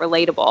make it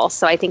relatable.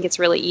 So I think it's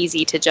really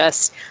easy to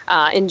just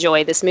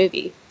enjoy this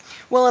movie.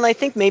 Well, and I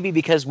think maybe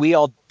because we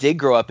all did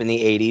grow up in the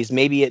 80s,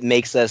 maybe it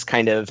makes us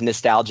kind of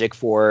nostalgic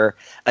for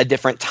a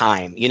different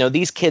time.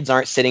 These kids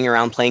aren't sitting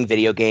around playing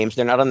video games.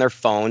 They're not on their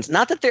phones.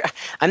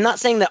 I'm not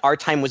saying that our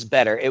time was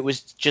better. It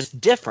was just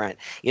different.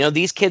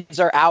 These kids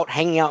are out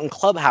hanging out in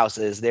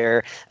clubhouses.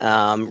 They're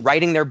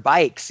riding their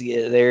bikes.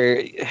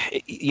 They're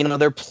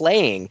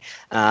playing.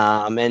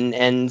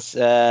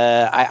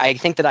 I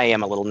think that I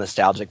am a little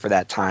nostalgic for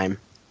that time.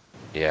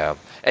 Yeah.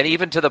 And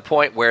even to the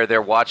point where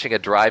they're watching a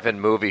drive-in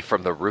movie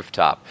from the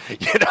rooftop,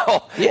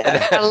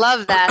 Yeah. I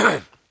love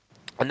that.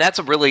 And that's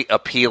a really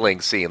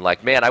appealing scene.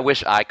 Like, man, I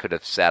wish I could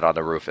have sat on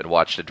the roof and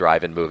watched a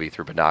drive-in movie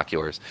through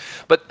binoculars.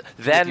 But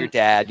then... With your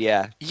dad,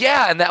 yeah.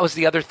 Yeah, and that was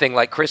the other thing,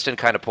 like Kristen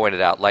kind of pointed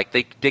out. Like,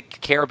 they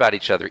care about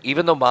each other.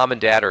 Even though mom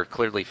and dad are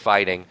clearly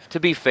fighting, to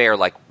be fair,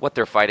 like, what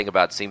they're fighting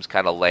about seems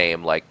kind of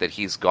lame, like that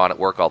he's gone at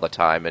work all the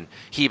time. And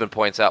he even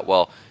points out,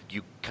 well,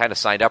 you kind of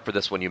signed up for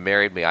this when you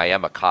married me. I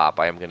am a cop.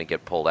 I am going to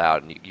get pulled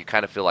out. And you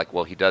kind of feel like,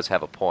 well, he does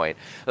have a point.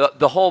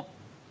 The whole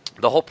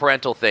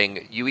parental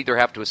thing, you either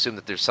have to assume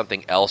that there's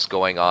something else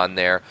going on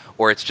there,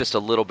 or it's just a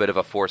little bit of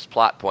a forced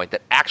plot point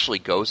that actually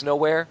goes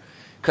nowhere.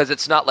 Because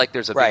it's not like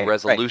there's a big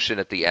resolution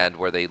at the end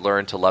where they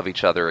learn to love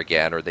each other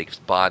again, or they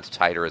bond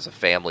tighter as a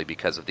family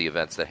because of the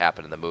events that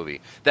happen in the movie.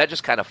 That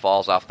just kind of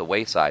falls off the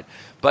wayside.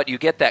 But you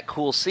get that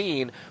cool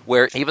scene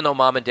where even though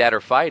mom and dad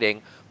are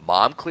fighting,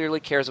 mom clearly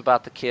cares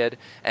about the kid,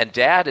 and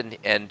dad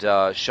and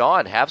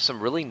Sean have some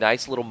really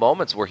nice little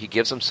moments where he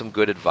gives them some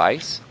good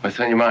advice. What's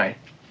on your mind?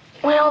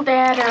 Well,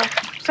 Dad,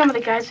 some of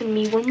the guys and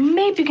me were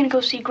maybe going to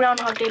go see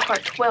Groundhog Day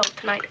Part 12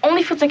 tonight.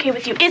 Only if it's okay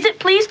with you. Is it,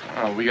 please?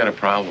 Oh, we got a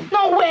problem.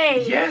 No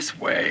way! Yes,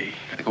 way.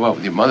 Gotta go out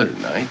with your mother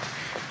tonight.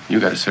 You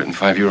got a certain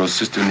 5-year-old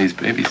sister and these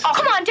babies. Oh,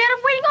 come on, Dad.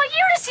 I'm waiting all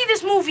year to see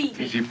this movie.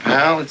 Easy,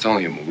 pal. It's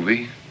only a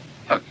movie.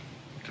 Look,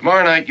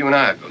 tomorrow night, you and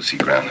I will go see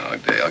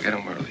Groundhog Day. I'll get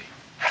home early.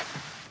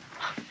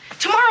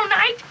 Tomorrow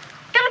night?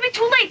 That'll be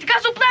too late. The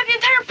guys will blab the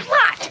entire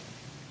plot.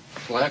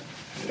 Plot?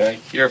 Did I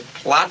hear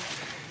plot?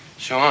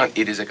 Sean,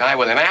 it is a guy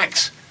with an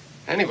axe.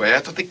 Anyway, I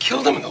thought they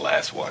killed him in the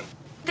last one.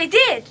 They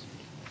did.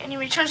 And he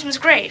returns from his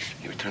grave.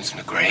 He returns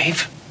from the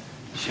grave?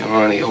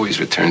 Sean, he always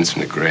returns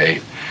from the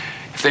grave.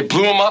 If they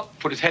blew him up,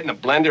 put his head in a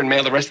blender, and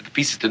mailed the rest of the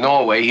pieces to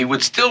Norway, he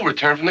would still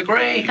return from the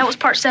grave. That was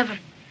Part 7.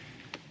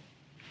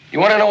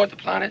 You want to know what the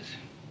plot is?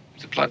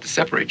 It's a plot to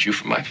separate you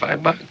from my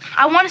 $5.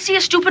 I want to see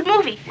a stupid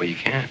movie. Well, you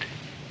can't.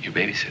 You're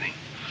babysitting.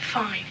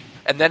 Fine.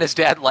 And then his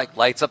dad, like,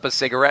 lights up a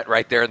cigarette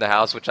right there in the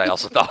house, which I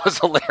also thought was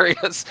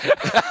hilarious.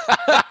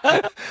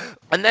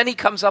 And then he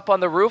comes up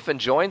on the roof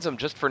and joins them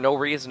just for no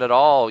reason at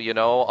all,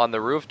 on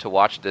the roof to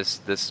watch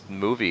this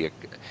movie.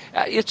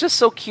 It's just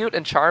so cute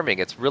and charming.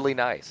 It's really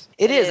nice.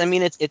 It is. I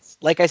mean, it's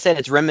like I said,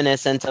 it's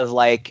reminiscent of,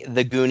 like,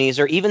 The Goonies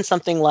or even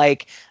something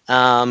like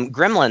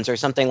Gremlins or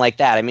something like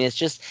that. I mean, it's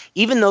just,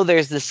 even though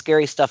there's this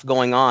scary stuff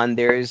going on,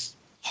 there's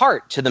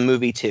heart to the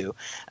movie, too.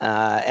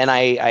 And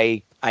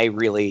I I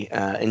really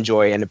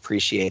enjoy and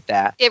appreciate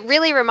that. It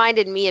really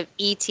reminded me of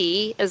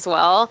E.T. as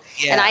well.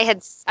 Yeah. And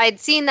I had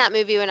seen that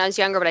movie when I was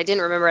younger, but I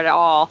didn't remember it at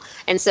all.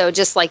 And so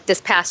just like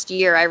this past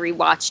year, I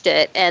rewatched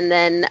it. And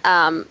then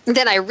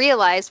I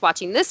realized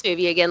watching this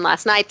movie again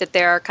last night that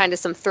there are kind of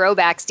some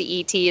throwbacks to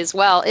E.T. as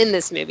well in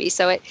this movie.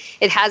 So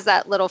it has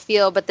that little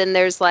feel. But then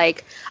there's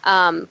like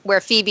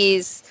where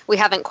Phoebe's, we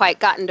haven't quite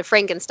gotten to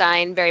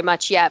Frankenstein very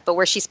much yet, but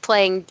where she's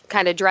playing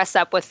kind of dress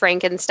up with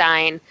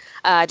Frankenstein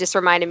just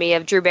reminded me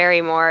of Drew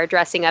Barrymore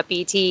dressing up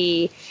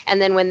E.T.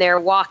 And then when they're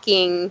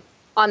walking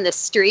on the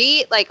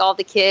street, like all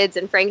the kids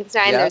and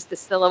Frankenstein, there's the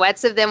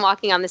silhouettes of them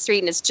walking on the street,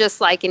 and it's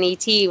just like an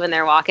E.T. when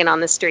they're walking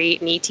on the street,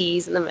 and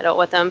E.T.'s in the middle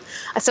with them.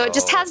 So it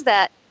just has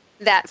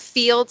that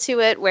feel to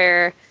it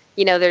where,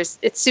 you know,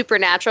 it's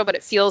supernatural, but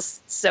it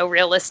feels so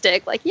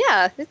realistic. Like,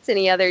 yeah, it's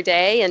any other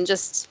day, and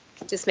just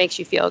makes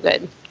you feel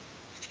good.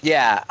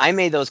 Yeah, I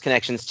made those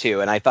connections too,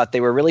 and I thought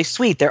they were really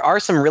sweet. There are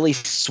some really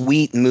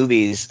sweet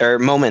movies or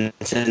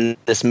moments in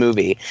this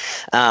movie.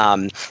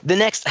 The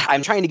next,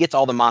 I'm trying to get to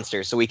all the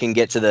monsters so we can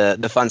get to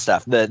the fun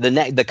stuff.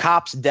 The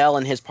cops, Dell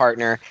and his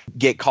partner,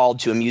 get called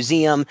to a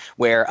museum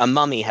where a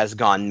mummy has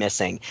gone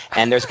missing,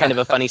 and there's kind of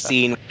a funny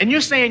scene. And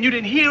you're saying you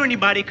didn't hear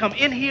anybody come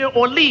in here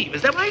or leave,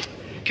 is that right?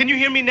 Can you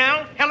hear me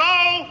now?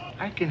 Hello?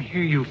 I can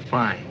hear you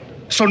fine.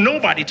 So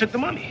nobody took the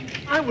mummy?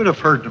 I would have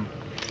heard them.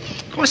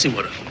 Of course he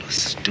would have.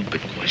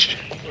 Stupid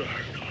question.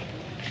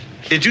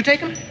 Did you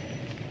take him?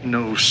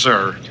 No,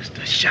 sir. Just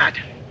a shot.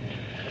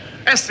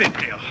 That's it,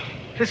 Dale.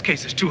 This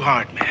case is too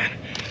hard, man.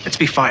 Let's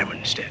be firemen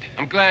instead.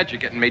 I'm glad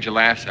you're getting major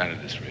laughs out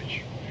of this,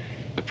 Rich.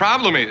 The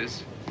problem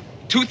is,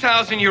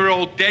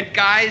 2,000-year-old dead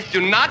guys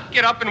do not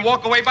get up and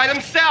walk away by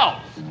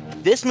themselves.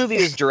 This movie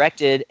was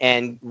directed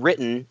and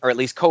written, or at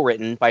least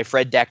co-written, by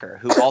Fred Decker,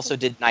 who also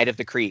did Night of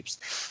the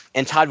Creeps.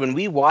 And Todd, when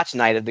we watched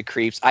Night of the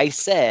Creeps, I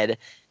said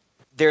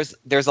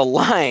there's a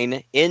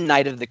line in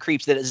Night of the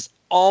Creeps that is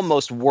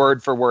almost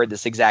word for word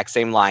this exact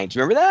same line. Do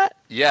you remember that?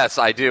 Yes,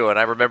 I do, and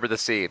I remember the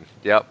scene.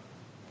 Yep.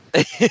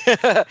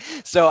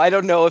 So I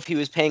don't know if he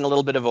was paying a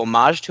little bit of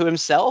homage to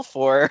himself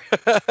or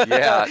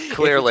yeah,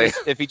 clearly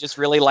if he just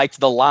really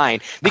liked the line,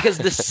 because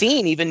the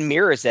scene even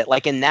mirrors it.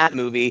 Like in that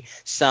movie,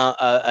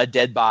 a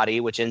dead body,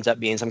 which ends up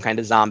being some kind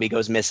of zombie,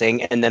 goes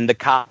missing, and then the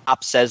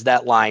cop says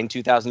that line,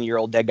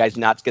 2,000-year-old dead guys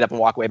do not get up and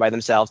walk away by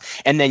themselves,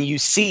 and then you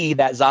see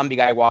that zombie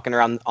guy walking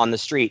around on the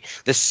street.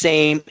 The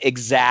same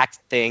exact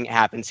thing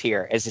happens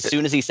here. As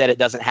soon as he said it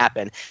doesn't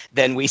happen,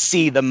 then we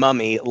see the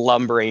mummy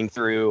lumbering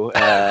through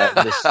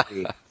the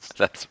street.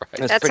 That's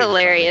right. That's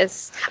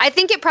hilarious. Funny. I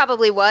think it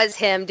probably was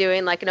him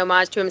doing like an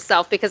homage to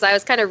himself, because I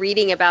was kind of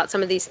reading about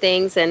some of these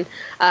things, and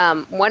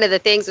one of the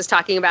things was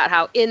talking about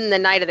how in the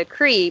Night of the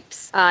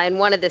Creeps, in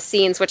one of the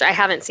scenes, which I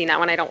haven't seen that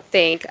one, I don't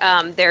think,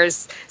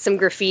 there's some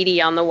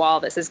graffiti on the wall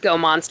that says "Go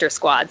Monster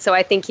Squad." So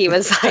I think he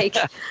was like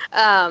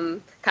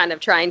kind of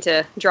trying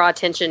to draw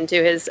attention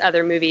to his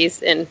other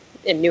movies in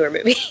newer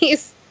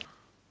movies.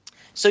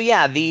 So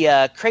yeah,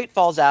 the crate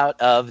falls out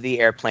of the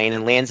airplane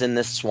and lands in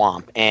this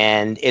swamp,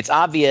 and it's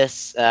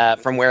obvious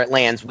from where it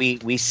lands.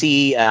 We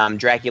see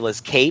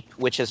Dracula's cape,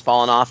 which has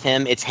fallen off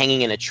him. It's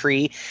hanging in a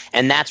tree,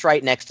 and that's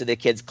right next to the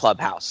kids'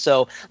 clubhouse.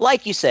 So,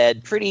 like you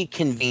said, pretty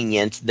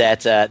convenient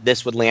that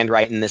this would land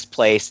right in this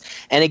place.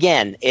 And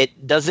again,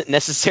 it doesn't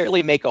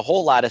necessarily make a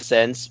whole lot of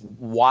sense.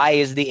 Why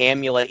is the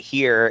amulet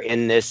here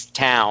in this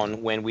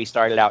town when we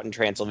started out in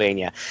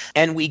Transylvania?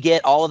 And we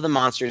get all of the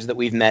monsters that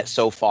we've met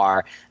so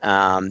far.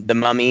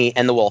 The Mummy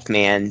and the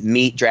Wolfman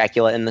meet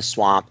Dracula in the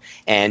swamp,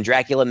 and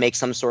Dracula makes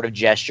some sort of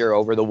gesture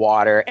over the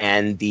water,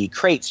 and the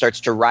crate starts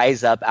to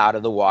rise up out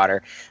of the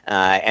water,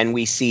 and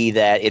we see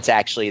that it's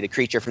actually the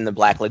creature from the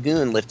Black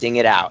Lagoon lifting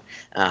it out.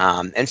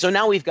 And so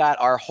now we've got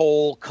our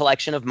whole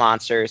collection of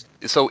monsters.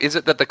 So is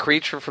it that the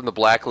creature from the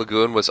Black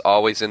Lagoon was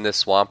always in this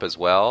swamp as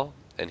well?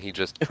 And he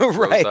just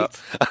right. Up.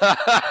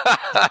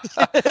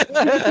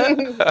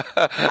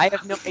 I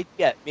have no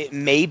idea.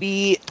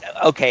 Maybe,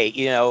 okay,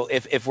 you know,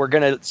 if we're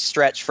going to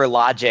stretch for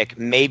logic,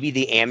 maybe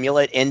the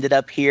amulet ended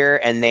up here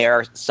and they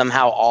are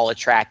somehow all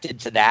attracted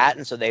to that,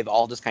 and so they've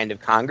all just kind of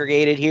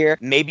congregated here.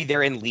 Maybe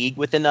they're in league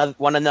with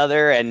one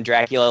another, and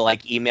Dracula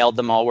like emailed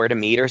them all where to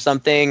meet or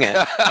something.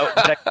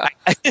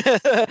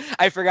 I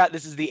forgot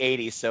this is the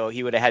 80s, so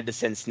he would have had to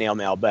send snail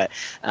mail. But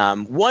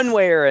one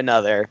way or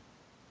another,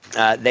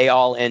 they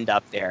all end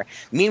up there.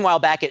 Meanwhile,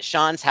 back at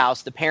Sean's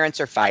house, the parents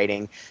are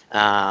fighting.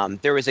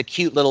 There was a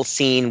cute little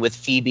scene with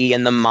Phoebe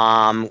and the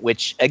mom,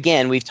 which,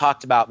 again, we've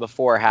talked about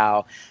before,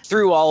 how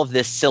through all of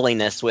this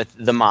silliness with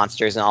the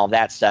monsters and all of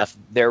that stuff,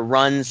 there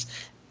runs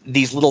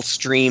these little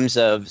streams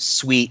of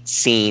sweet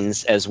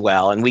scenes as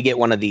well. And we get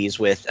one of these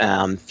with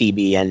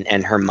Phoebe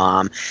and her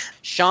mom.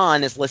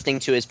 Sean is listening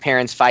to his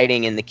parents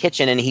fighting in the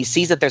kitchen, and he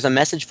sees that there's a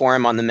message for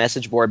him on the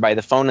message board by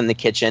the phone in the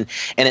kitchen,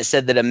 and it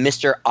said that a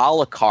Mr.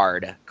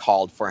 Alucard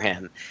called for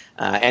him.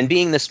 And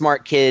being the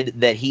smart kid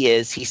that he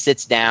is, he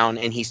sits down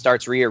and he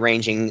starts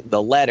rearranging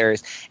the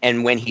letters.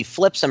 And when he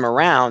flips them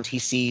around, he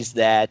sees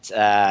that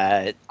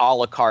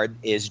Alucard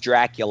is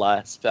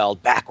Dracula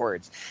spelled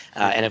backwards.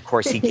 And of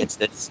course, he gets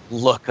this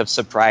look of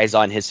surprise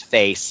on his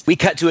face. We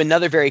cut to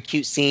another very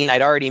cute scene.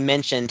 I'd already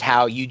mentioned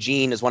how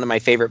Eugene is one of my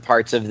favorite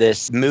parts of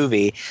this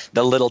movie,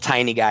 the little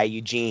tiny guy,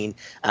 Eugene.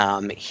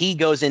 He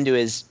goes into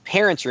his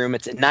parents' room,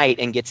 it's at night,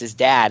 and gets his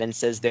dad and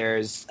says,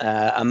 there's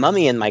a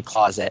mummy in my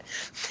closet.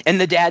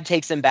 And the dad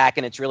takes him back,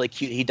 and it's really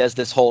cute. He does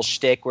this whole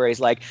shtick where he's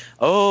like,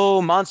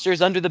 oh,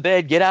 monsters under the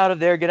bed, get out of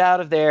there, get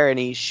out of there. And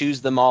he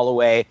shoos them all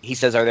away. He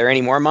says, are there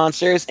any more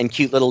monsters? And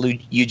cute little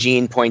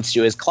Eugene points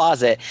to his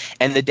closet,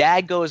 and the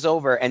dad goes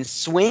over and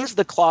swings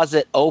the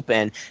closet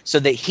open so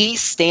that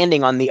he's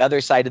standing on the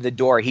other side of the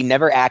door. He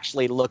never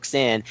actually looks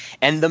in,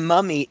 and the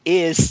mummy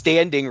is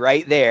standing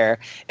right there,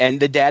 and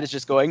the dad is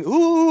just going,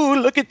 ooh,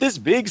 look at this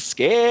big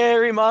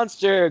scary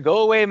monster, go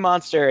away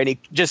monster. And he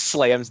just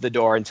slams the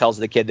door and tells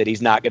the kid that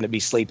he's not going to be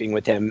sleeping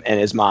with him and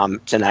his mom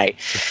tonight.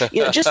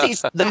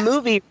 Just the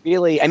movie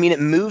really, I mean, it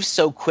moves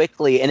so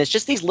quickly, and it's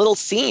just these little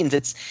scenes.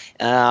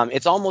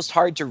 It's almost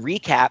hard to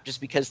recap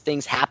just because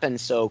things happen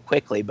so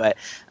quickly, but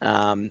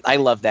I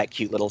love that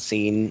cute little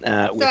scene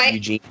with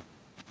Eugene.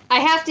 I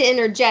have to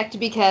interject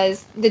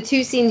because the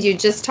two scenes you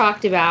just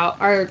talked about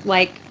are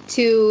like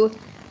the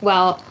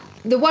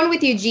one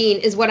with Eugene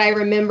is what I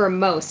remember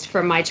most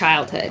from my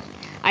childhood.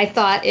 I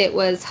thought it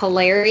was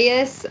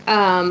hilarious.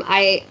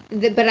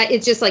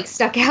 It just like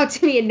stuck out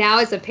to me. And now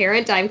as a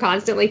parent, I'm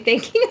constantly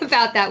thinking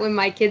about that when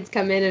my kids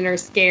come in and are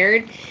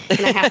scared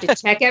and I have to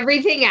check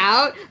everything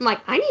out. I'm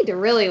like, I need to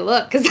really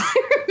look because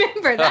I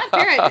remember that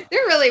parent,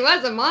 there really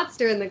was a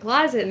monster in the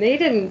closet and they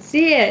didn't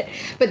see it.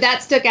 But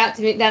that stuck out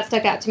to me. That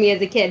stuck out to me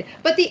as a kid.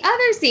 But the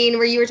other scene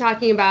where you were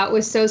talking about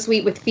was so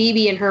sweet with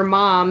Phoebe and her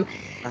mom.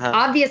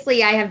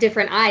 Obviously, I have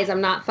different eyes. I'm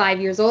not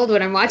 5 years old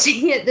when I'm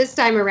watching it this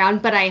time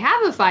around, but I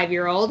have a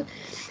 5-year-old.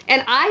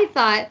 And I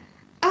thought,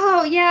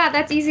 oh, yeah,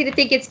 that's easy to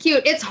think it's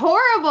cute. It's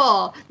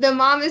horrible. The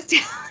mom is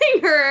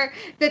telling her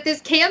that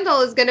this candle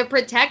is going to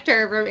protect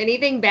her from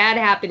anything bad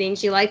happening.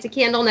 She lights a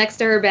candle next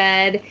to her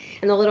bed,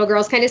 and the little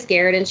girl's kind of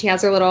scared, and she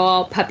has her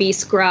little puppy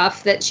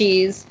Scruff that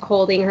she's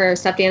holding her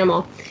stuffed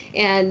animal.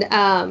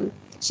 And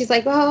she's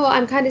like, oh,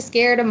 I'm kind of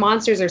scared of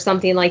monsters or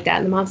something like that.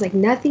 And the mom's like,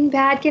 nothing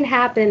bad can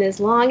happen as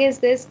long as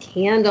this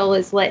candle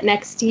is lit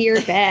next to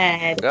your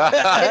bed.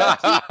 It'll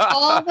keep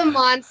all the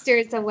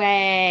monsters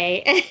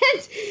away.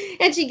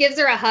 And she gives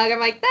her a hug. I'm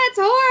like, that's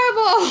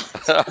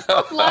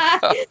horrible.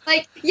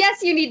 Like,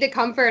 yes, you need to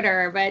comfort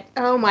her, but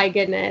oh my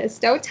goodness,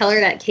 don't tell her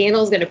that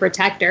candle's going to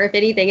protect her. If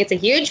anything, it's a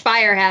huge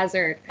fire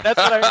hazard. That's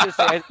what I was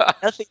going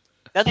to say.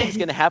 Nothing's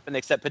going to happen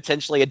except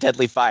potentially a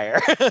deadly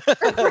fire.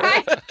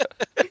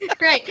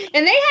 Right.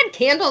 And they had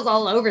candles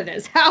all over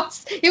this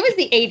house. It was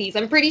the 80s.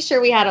 I'm pretty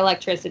sure we had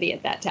electricity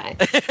at that time.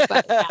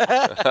 But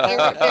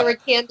yeah, there were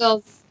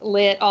candles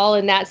lit all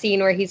in that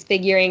scene where he's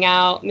figuring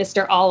out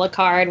Mr.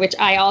 Alucard, which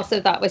I also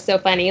thought was so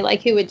funny.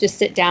 Like, who would just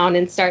sit down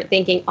and start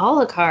thinking,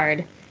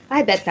 Alucard?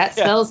 I bet that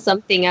spells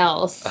something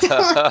else.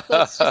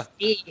 Let's just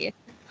see.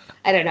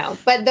 I don't know.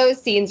 But those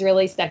scenes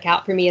really stuck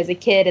out for me as a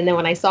kid. And then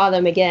when I saw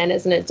them again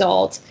as an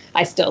adult,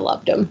 I still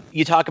loved them.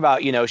 You talk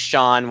about,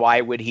 Sean,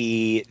 why would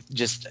he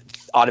just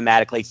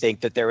automatically think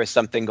that there was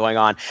something going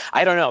on?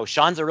 I don't know.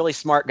 Sean's a really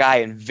smart guy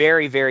and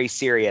very, very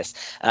serious.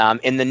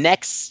 In the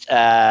next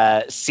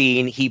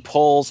scene, he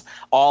pulls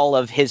all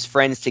of his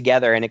friends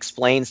together and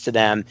explains to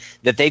them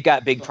that they've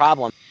got big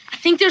problems. I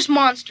think there's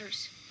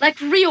monsters,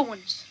 like real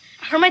ones.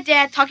 I heard my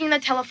dad talking on the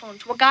telephone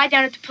to a guy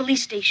down at the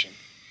police station.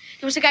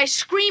 There was a guy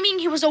screaming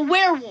he was a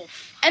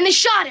werewolf, and they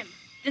shot him.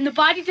 Then the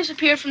body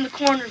disappeared from the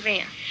coroner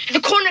van.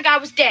 The coroner guy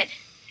was dead.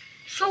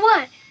 So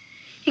what?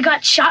 He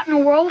got shot and a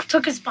werewolf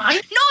took his body?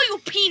 No, you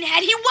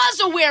peenhead, he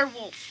was a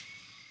werewolf.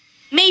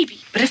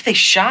 Maybe. But if they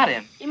shot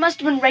him... It must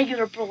have been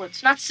regular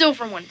bullets, not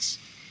silver ones.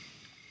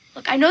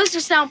 Look, I know this will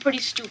sound pretty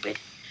stupid,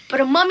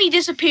 but a mummy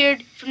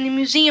disappeared from the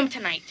museum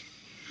tonight.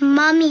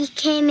 Mummy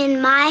came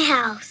in my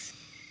house.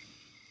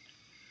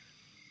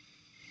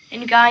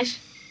 And you guys...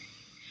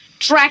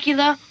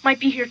 Dracula might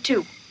be here,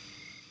 too.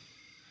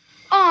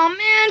 Aw,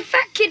 man,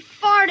 fat kid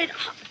farted.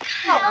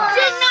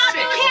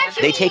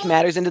 They take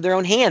matters into their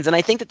own hands, and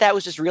I think that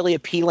was just really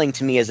appealing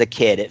to me as a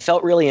kid. It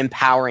felt really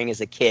empowering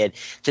as a kid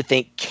to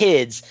think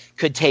kids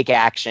could take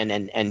action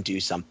and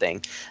do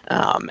something.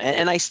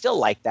 And I still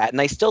like that,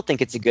 and I still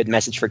think it's a good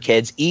message for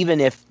kids,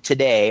 even if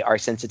today our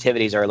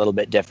sensitivities are a little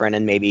bit different,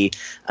 and maybe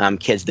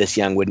kids this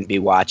young wouldn't be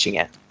watching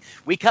it.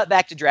 We cut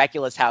back to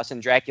Dracula's house,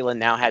 and Dracula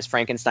now has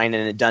Frankenstein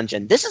in a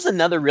dungeon. This is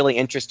another really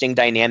interesting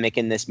dynamic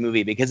in this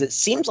movie because it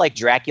seems like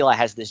Dracula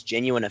has this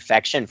genuine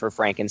affection for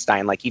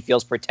Frankenstein, like he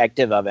feels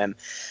protective of him,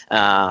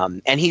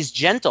 and he's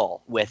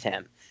gentle with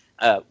him.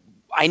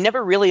 I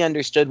never really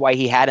understood why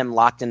he had him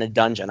locked in a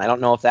dungeon. I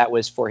don't know if that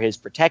was for his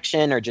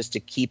protection or just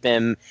to keep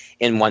him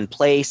in one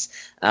place,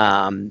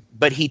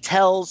 but he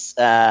tells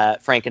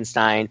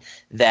Frankenstein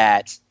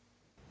that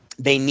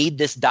they need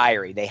this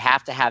diary. They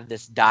have to have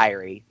this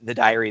diary, the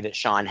diary that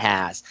Sean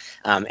has.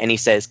 And he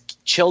says,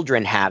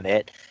 children have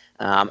it.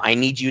 I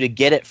need you to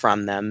get it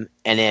from them,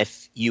 and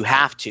if you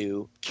have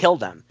to, kill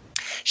them.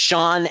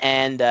 Sean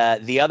and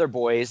the other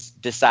boys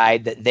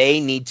decide that they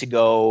need to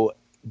go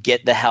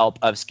get the help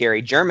of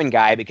Scary German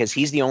Guy because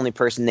he's the only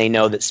person they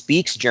know that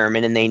speaks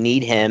German, and they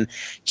need him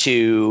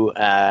to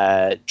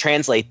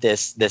translate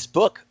this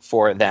book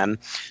for them.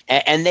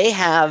 And they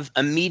have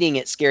a meeting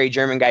at Scary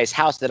German Guy's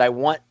house that I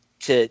want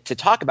to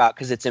talk about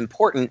because it's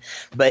important,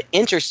 but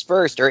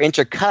interspersed or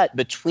intercut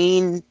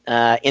between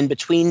in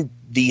between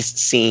these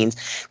scenes,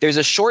 there's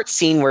a short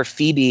scene where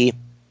Phoebe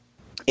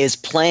is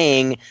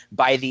playing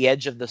by the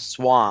edge of the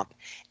swamp,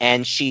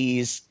 and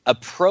she's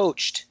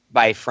approached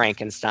by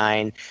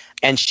Frankenstein,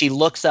 and she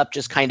looks up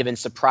just kind of in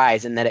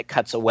surprise, and then it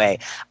cuts away.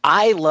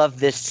 I love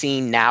this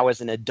scene now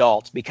as an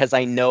adult because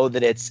I know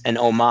that it's an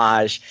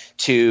homage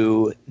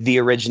to the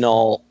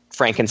original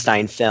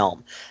Frankenstein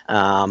film,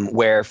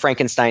 where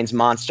Frankenstein's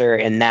monster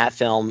in that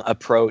film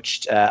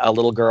approached a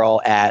little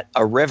girl at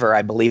a river,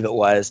 I believe it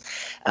was,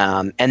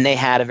 and they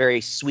had a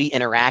very sweet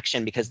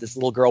interaction because this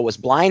little girl was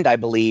blind, I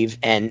believe,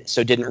 and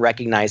so didn't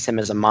recognize him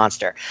as a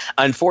monster.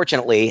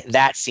 Unfortunately,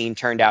 that scene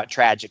turned out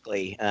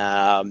tragically.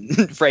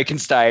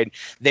 Frankenstein,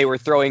 they were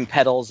throwing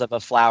petals of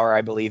a flower,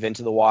 I believe,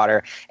 into the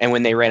water, and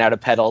when they ran out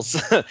of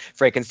petals,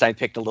 Frankenstein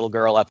picked a little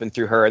girl up and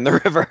threw her in the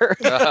river.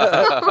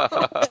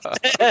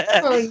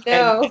 Oh,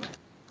 no.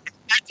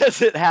 That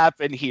doesn't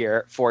happen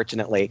here,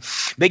 fortunately.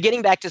 But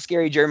getting back to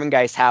Scary German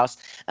Guy's house,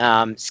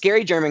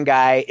 Scary German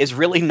Guy is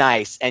really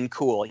nice and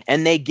cool,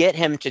 and they get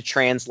him to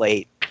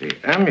translate. The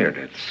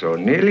amulet, so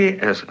nearly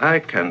as I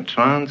can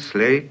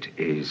translate,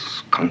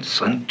 is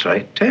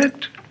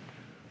concentrated.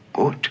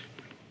 Good.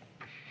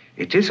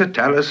 It is a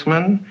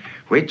talisman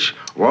which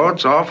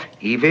wards off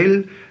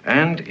evil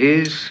and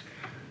is,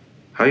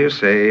 how you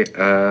say,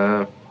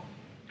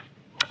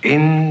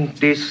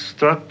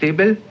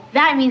 indestructible.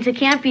 That means it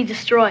can't be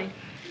destroyed.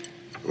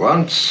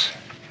 Once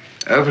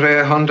every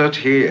 100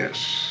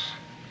 years,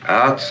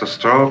 at the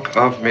stroke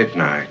of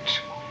midnight,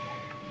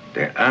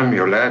 the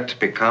amulet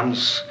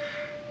becomes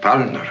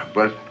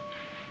vulnerable,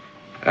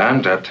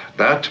 and at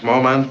that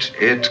moment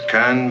it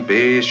can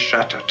be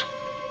shattered.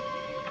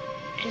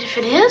 And if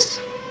it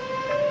is?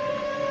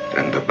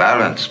 Then the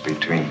balance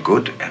between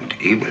good and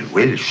evil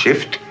will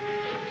shift,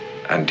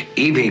 and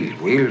evil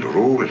will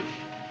rule.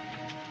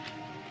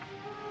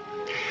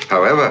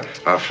 However,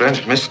 our friend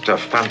Mr.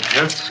 Van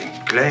Helsing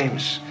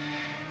claims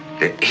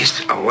there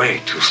is a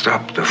way to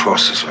stop the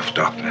forces of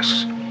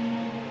darkness.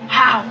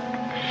 How?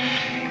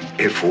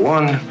 If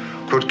one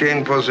could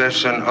gain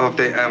possession of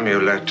the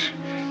amulet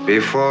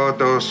before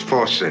those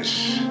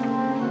forces,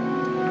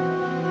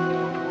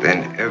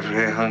 then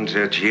every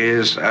 100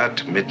 years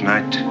at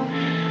midnight,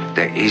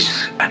 there is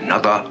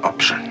another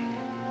option.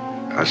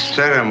 A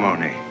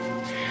ceremony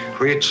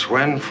which,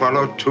 when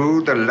followed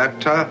to the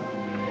letter,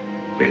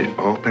 will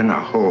open a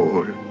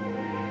hole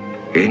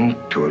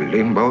into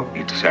limbo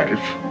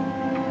itself,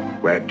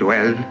 where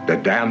dwell the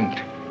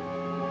damned.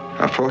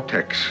 A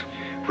vortex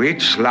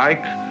which,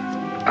 like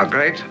a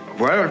great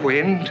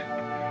whirlwind,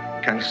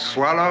 can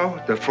swallow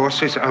the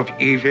forces of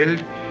evil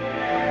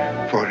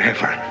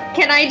forever.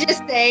 Can I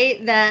just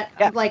say that,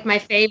 like, my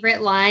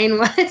favorite line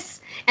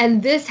was,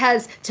 and this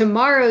has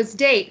tomorrow's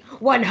date,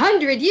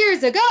 100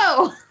 years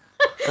ago.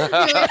 It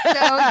was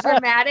so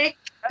dramatic.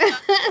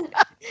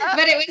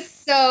 But it was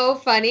so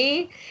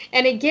funny.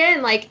 And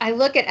again, like, I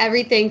look at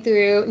everything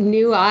through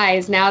new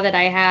eyes now that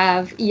I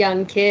have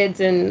young kids,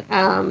 and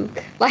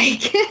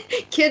like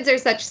kids are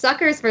such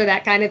suckers for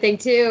that kind of thing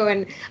too.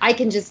 And I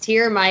can just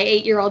hear my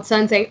 8-year-old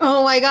son saying,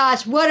 "Oh my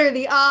gosh, what are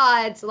the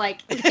odds?"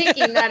 Like,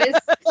 thinking that is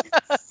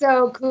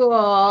so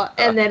cool.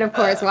 And then of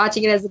course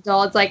watching it as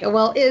adults, like,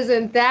 well,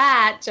 isn't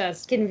that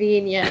just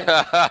convenient?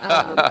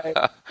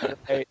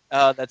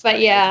 Oh, that's. But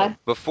yeah.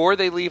 Before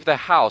they leave the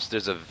house,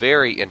 there's a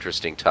very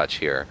interesting touch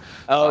here.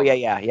 Oh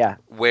yeah.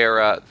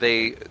 Where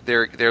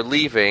they're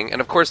leaving,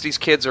 and of course these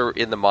kids are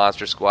in the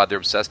Monster Squad. They're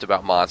obsessed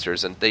about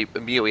monsters, and they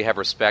immediately have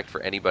respect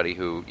for anybody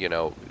who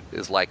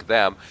is like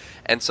them.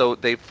 And so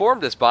they form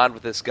this bond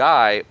with this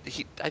guy.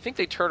 I think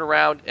they turn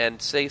around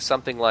and say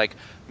something like,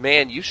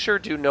 "Man, you sure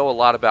do know a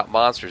lot about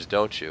monsters,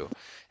 don't you?"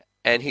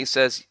 And he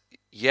says,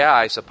 "Yeah,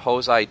 I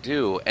suppose I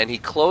do." And he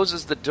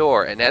closes the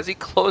door, and as he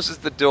closes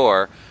the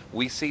door,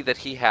 we see that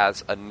he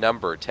has a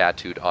number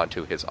tattooed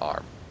onto his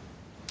arm.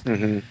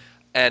 Mm-hmm.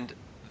 And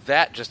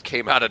that just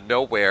came out of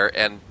nowhere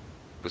and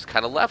was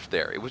kind of left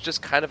there. It was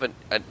just kind of an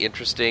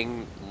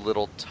interesting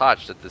little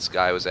touch that this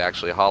guy was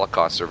actually a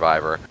Holocaust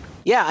survivor.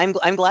 Yeah,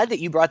 I'm glad that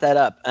you brought that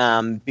up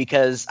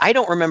because I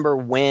don't remember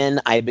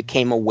when I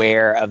became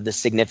aware of the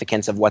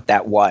significance of what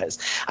that was.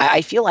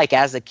 I feel like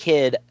as a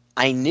kid,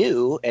 I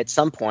knew at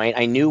some point,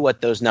 I knew what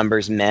those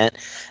numbers meant,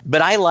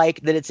 but I like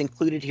that it's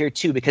included here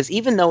too, because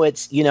even though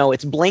it's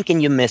blink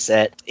and you miss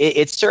it,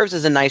 it serves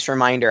as a nice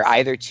reminder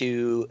either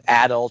to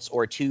adults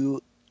or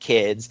to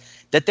kids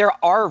that there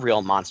are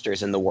real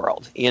monsters in the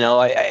world.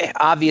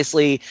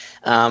 Obviously,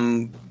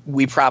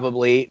 we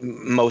probably,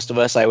 most of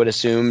us, I would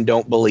assume,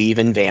 don't believe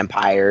in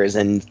vampires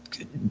and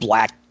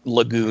black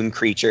lagoon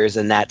creatures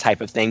and that type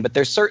of thing, but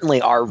there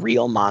certainly are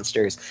real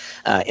monsters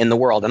in the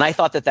world. And I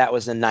thought that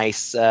was a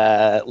nice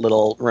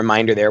little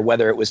reminder there,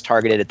 whether it was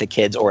targeted at the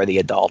kids or the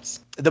adults.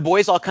 The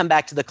boys all come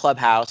back to the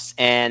clubhouse,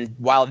 and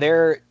while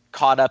they're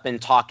caught up in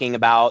talking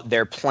about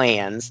their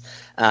plans,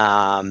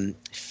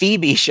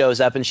 Phoebe shows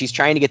up and she's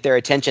trying to get their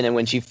attention, and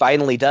when she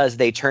finally does,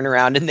 they turn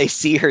around and they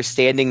see her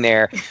standing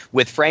there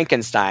with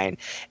Frankenstein.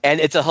 And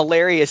it's a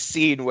hilarious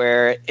scene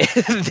where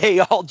they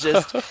all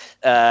just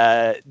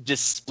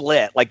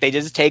split. Like, they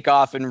just take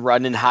off and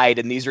run and hide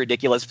in these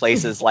ridiculous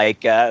places,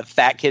 like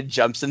Fat Kid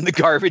jumps in the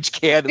garbage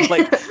can and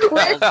like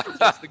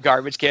puts the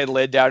garbage can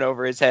lid down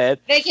over his head.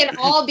 They can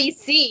all be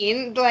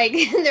seen, like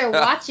they're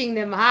watching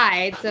them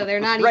hide, so they're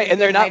not right, even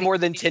and they're not hiding. more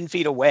than 10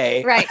 feet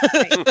away. Right.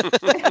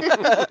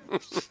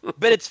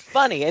 But it's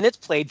funny, and it's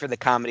played for the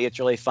comedy. It's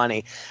really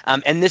funny.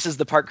 And this is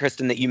the part,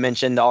 Kristen, that you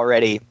mentioned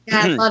already.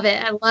 Yeah, I love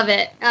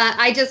it.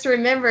 I just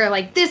remember,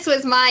 like, this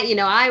was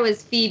I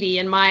was Phoebe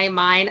in my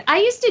mind. I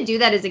used to do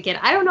that as a kid.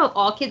 I don't know if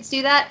all kids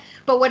do that,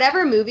 but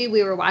whatever movie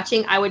we were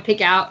watching, I would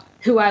pick out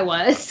who I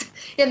was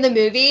in the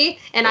movie,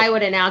 and I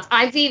would announce,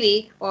 I'm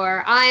Phoebe,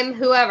 or I'm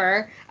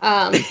whoever.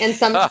 And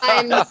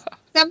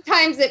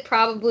sometimes it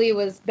probably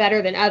was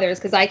better than others,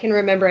 because I can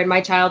remember in my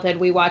childhood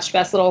we watched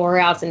Best Little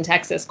Whorehouse in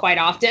Texas quite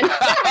often.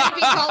 I'd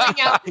be calling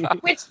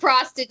out which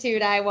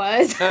prostitute I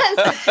was as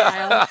a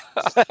child.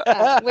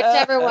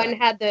 Whichever one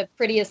had the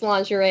prettiest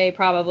lingerie,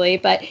 probably.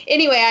 But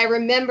anyway, I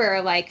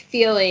remember like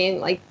feeling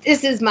like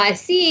this is my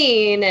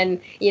scene,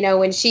 and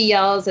when she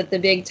yells at the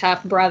big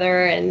tough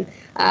brother and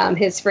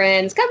his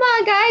friends, come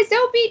on guys,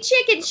 don't be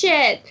chicken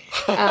shit.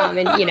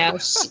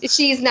 And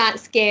she's not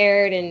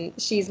scared, and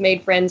she's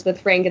made friends with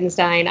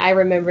Frankenstein. I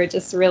remember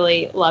just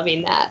really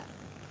loving that.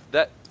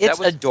 It's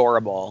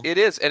adorable. It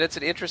is, and it's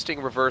an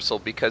interesting reversal,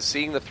 because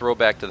seeing the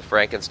throwback to the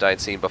Frankenstein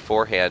scene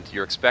beforehand,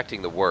 you're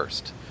expecting the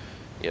worst,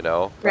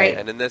 Right.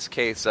 And in this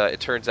case, it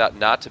turns out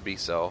not to be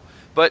so.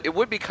 But it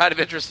would be kind of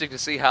interesting to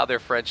see how their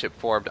friendship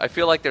formed. I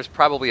feel like there's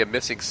probably a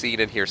missing scene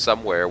in here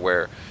somewhere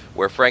where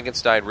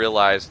Frankenstein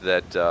realized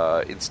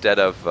that instead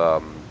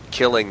of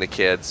killing the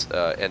kids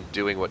and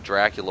doing what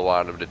Dracula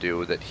wanted him to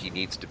do, that he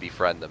needs to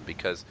befriend them,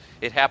 because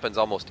it happens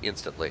almost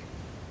instantly.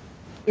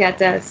 Yeah, it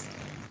does.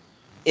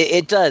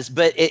 It does,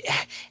 but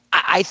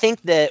I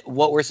think that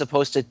what we're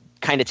supposed to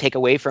kind of take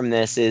away from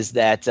this is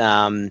that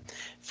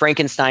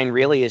Frankenstein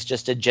really is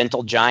just a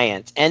gentle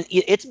giant. And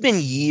it's been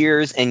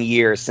years and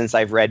years since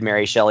I've read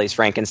Mary Shelley's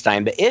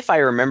Frankenstein, but if I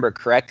remember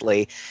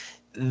correctly,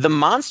 the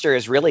monster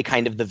is really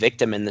kind of the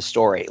victim in the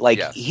story. Like,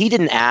 yes. He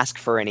didn't ask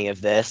for any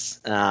of this,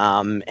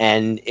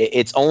 and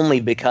it's only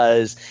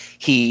because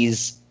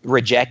he's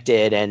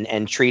rejected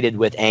and treated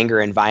with anger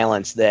and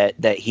violence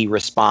that he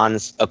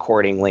responds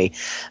accordingly.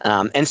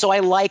 And so I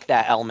like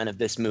that element of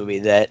this movie,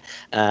 that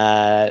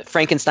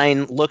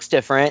Frankenstein looks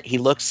different, he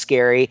looks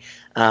scary,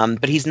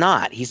 but he's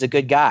not. He's a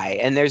good guy.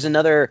 And there's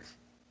another...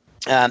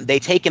 they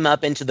take him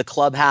up into the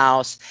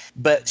clubhouse,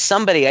 but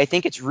somebody, I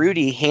think it's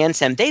Rudy, hands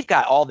him. They've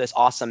got all this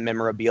awesome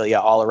memorabilia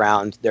all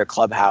around their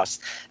clubhouse,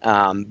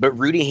 but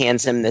Rudy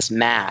hands him this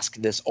mask,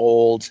 this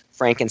old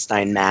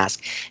Frankenstein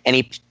mask, and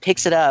he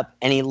picks it up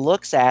and he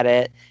looks at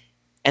it,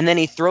 and then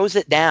he throws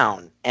it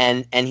down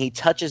and he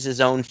touches his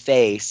own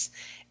face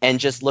and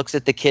just looks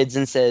at the kids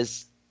and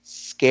says,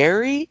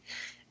 "Scary?"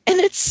 And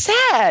it's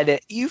sad.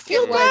 You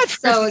feel bad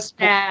for this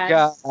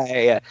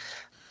guy.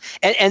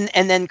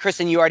 And then,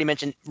 Kristen, you already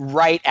mentioned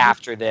right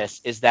after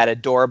this is that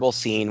adorable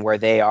scene where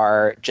they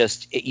are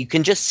you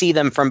can just see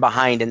them from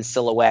behind in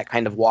silhouette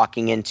kind of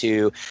walking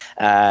into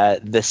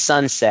the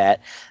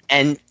sunset.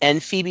 And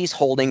Phoebe's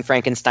holding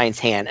Frankenstein's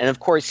hand. And, of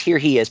course, here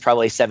he is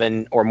probably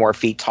 7 or more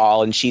feet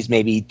tall, and she's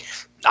maybe,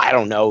 I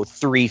don't know,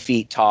 3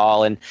 feet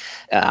tall. And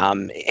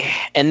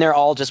they're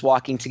all just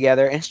walking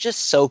together. And it's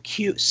just so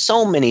cute.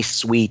 So many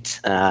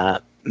sweet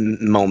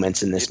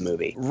moments in this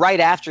movie. Right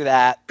after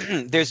that,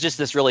 there's just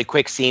this really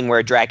quick scene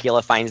where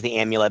Dracula finds the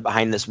amulet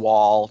behind this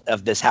wall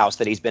of this house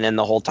that he's been in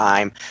the whole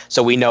time,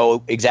 so we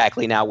know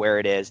exactly now where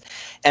it is.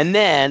 And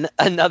then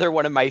another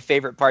one of my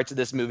favorite parts of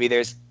this movie,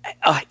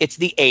 it's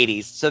the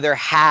 80s, so there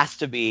has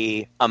to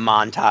be a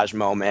montage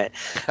moment.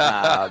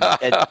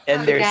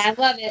 And there's, yeah, I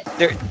love it.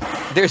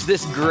 There's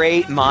this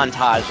great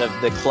montage of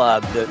the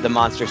club, the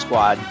Monster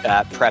Squad,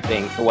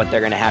 prepping for what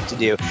they're going to have to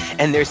do.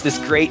 And there's this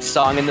great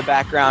song in the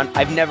background.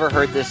 I've never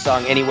heard this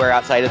song anywhere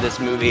outside of this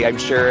movie. I'm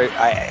sure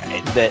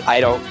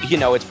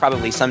it's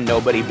probably some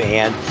nobody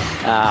band.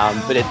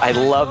 But I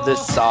love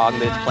this song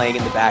that's playing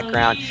in the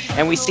background.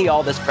 And we see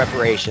all this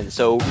preparation.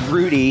 So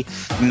Rudy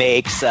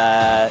makes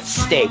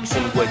steaks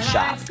in wood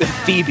shop.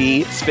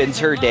 Phoebe spends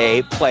her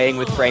day playing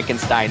with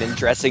Frankenstein and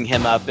dressing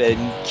him up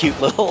in cute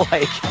little,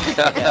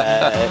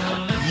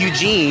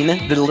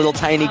 Eugene, the little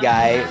tiny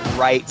guy,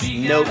 writes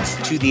notes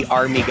to the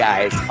army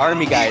guys.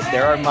 Army guys,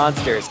 there are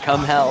monsters.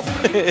 Come help.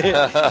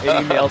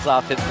 And he mails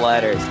off his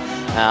letters.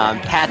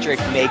 Patrick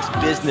makes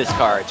business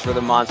cards for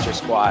the Monster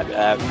Squad.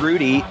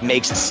 Rudy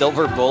makes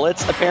silver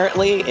bullets,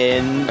 apparently,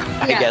 in,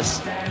 I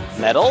guess,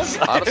 metals.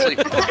 Honestly,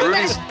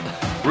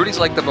 Rudy's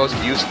like the most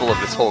useful of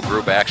this whole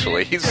group,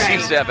 actually. He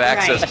seems to have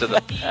access to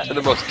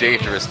the most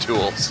dangerous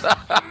tools.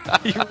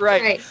 You're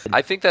right.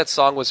 I think that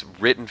song was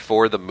written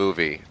for the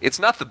movie. It's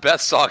not the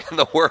best song in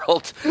the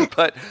world,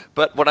 but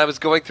when I was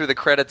going through the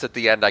credits at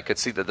the end, I could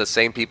see that the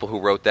same people who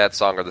wrote that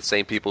song are the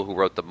same people who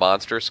wrote the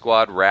Monster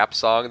Squad rap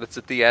song that's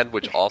at the end,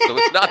 which also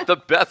is not the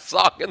best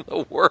song in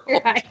the world.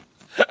 Right.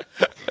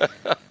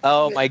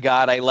 Oh my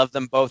God, I love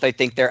them both. I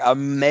think they're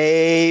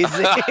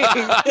amazing.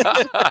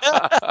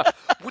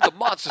 With the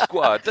Monster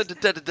Squad. Da, da,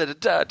 da, da, da,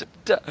 da, da,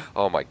 da.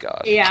 Oh my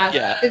God.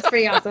 Yeah, it's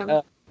pretty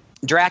awesome.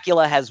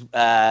 Dracula has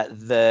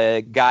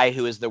the guy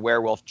who is the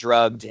werewolf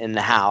drugged in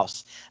the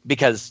house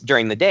because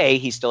during the day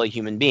he's still a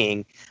human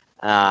being.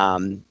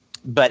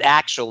 But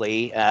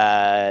actually,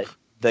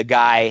 the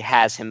guy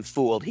has him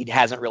fooled. He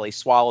hasn't really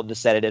swallowed the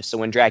sedative. So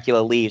when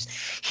Dracula leaves,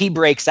 he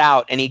breaks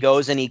out and he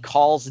goes and he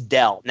calls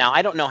Dell. Now,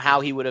 I don't know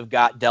how he would have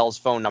got Dell's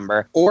phone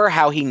number or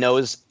how he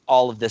knows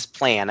all of this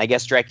plan. I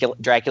guess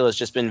Dracula's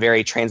just been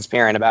very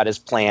transparent about his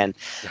plan.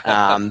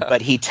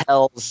 But he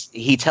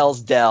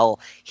tells Dell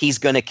he's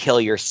going to kill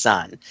your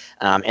son.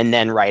 And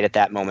then right at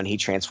that moment, he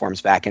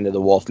transforms back into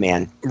the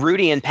Wolfman.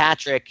 Rudy and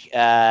Patrick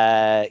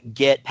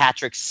get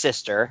Patrick's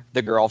sister,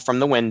 the girl from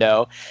the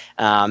window,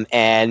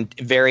 and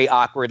very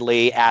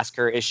awkwardly ask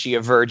her, is she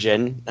a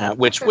virgin?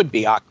 Which would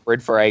be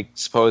awkward for, I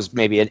suppose,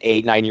 maybe an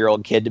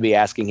 8-9-year-old kid to be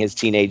asking his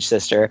teenage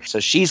sister. So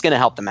she's going to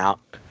help them out.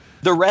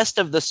 The rest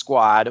of the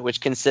squad,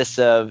 which consists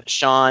of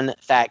Sean,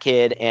 Fat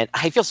Kid, and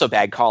I feel so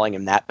bad calling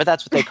him that, but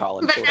that's what they call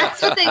him. But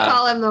that's what they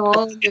call him the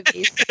whole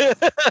movie.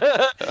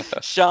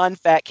 Sean,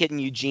 Fat Kid, and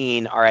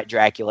Eugene are at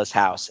Dracula's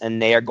house,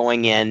 and they are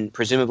going in,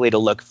 presumably to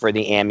look for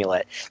the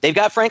amulet. They've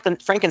got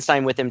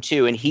Frankenstein with them,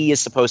 too, and he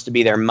is supposed to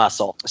be their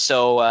muscle.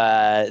 So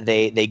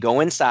they go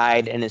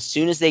inside, and as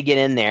soon as they get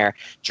in there,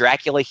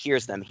 Dracula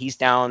hears them. He's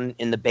down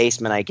in the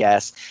basement, I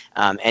guess,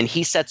 and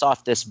he sets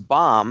off this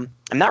bomb.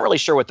 I'm not really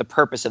sure what the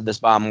purpose of this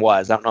bomb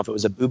was. I don't know if it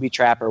was a booby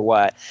trap or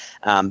what,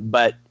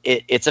 but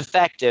it's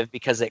effective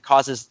because it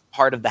causes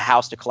part of the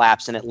house to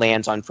collapse and it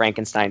lands on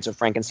Frankenstein, so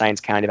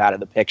Frankenstein's kind of out of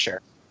the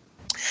picture.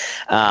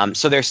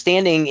 So they're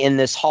standing in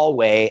this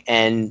hallway,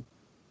 and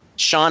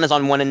Sean is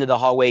on one end of the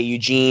hallway,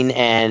 Eugene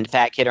and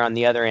Fat Kid are on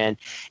the other end,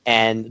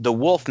 and the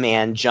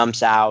Wolfman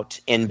jumps out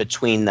in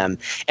between them.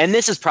 And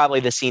this is probably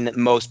the scene that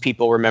most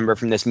people remember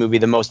from this movie,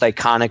 the most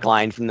iconic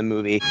line from the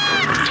movie.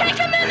 Take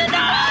him in the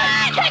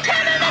north! Take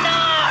him in the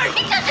north!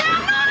 It's a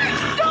hammer!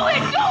 Do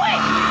it! Do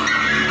it!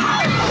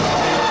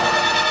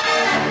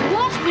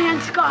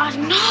 Wolfman's got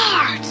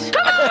nards!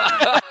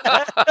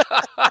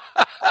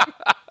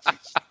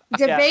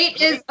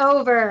 Debate is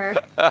over.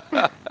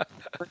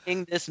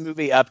 Bring this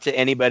movie up to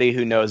anybody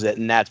who knows it,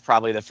 and that's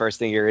probably the first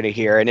thing you're going to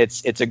hear. And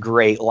it's a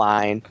great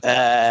line.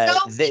 So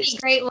many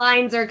great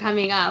lines are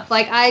coming up.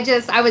 Like I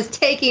was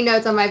taking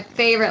notes on my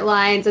favorite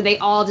lines, and they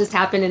all just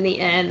happen in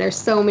the end. There's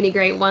so many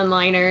great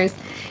one-liners.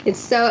 It's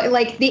so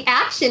like the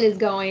action is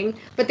going,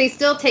 but they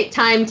still take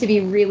time to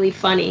be really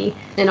funny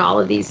in all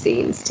of these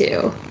scenes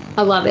too.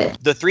 I love it.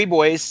 The three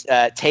boys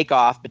take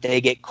off, but they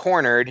get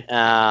cornered.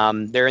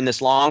 They're in this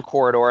long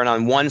corridor, and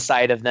on one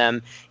side of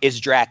them is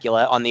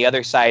Dracula. On the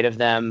other side of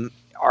them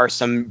are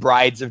some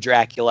brides of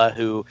Dracula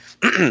who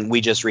we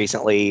just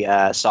recently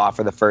saw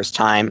for the first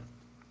time.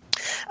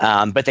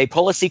 But they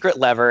pull a secret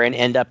lever and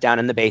end up down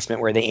in the basement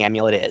where the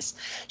amulet is.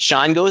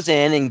 Sean goes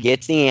in and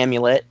gets the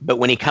amulet, but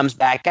when he comes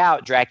back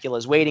out,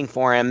 Dracula's waiting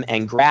for him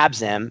and grabs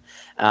him.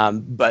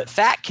 But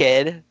Fat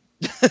Kid,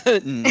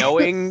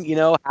 knowing,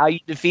 how you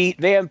defeat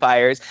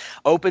vampires,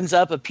 opens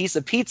up a piece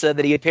of pizza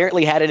that he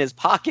apparently had in his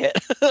pocket.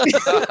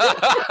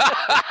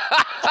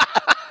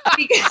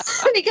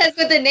 because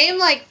with a name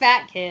like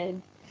Fat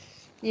Kid,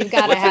 you've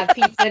got to have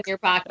pizza in your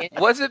pocket.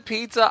 Was it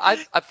pizza?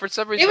 I for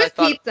some reason it was I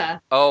thought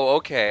pizza. Oh,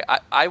 okay.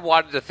 I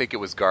wanted to think it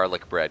was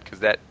garlic bread because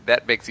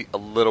that makes a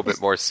little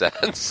bit more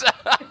sense.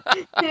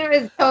 It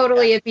was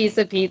totally a piece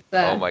of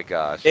pizza. Oh my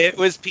gosh. It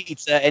was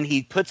pizza, and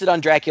he puts it on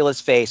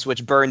Dracula's face,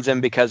 which burns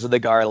him because of the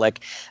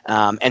garlic.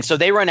 And so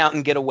they run out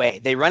and get away.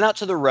 They run out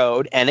to the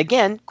road, and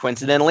again,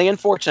 coincidentally,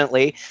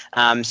 unfortunately,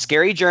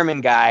 scary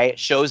German guy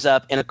shows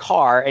up in a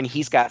car, and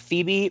he's got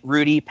Phoebe,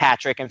 Rudy,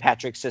 Patrick, and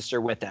Patrick's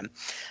sister with him.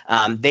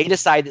 They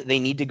decide that they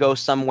need to go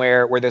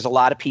somewhere where there's a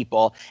lot of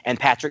people, and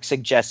Patrick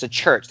suggests a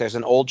church. There's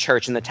an old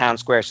church in the town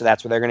square, so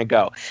that's where they're going to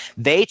go.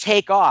 They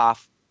take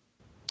off,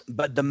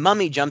 but the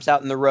mummy jumps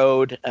out in the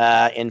road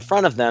in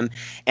front of them,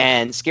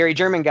 and scary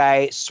German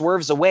guy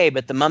swerves away,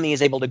 but the mummy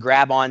is able to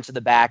grab onto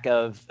the back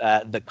of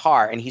the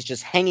car, and he's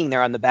just hanging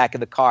there on the back of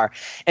the car.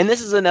 And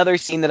this is another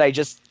scene that I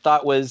just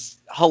thought was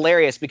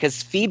hilarious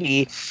because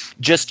Phoebe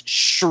just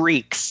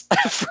shrieks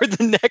for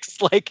the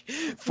next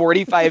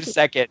 45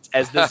 seconds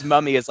as this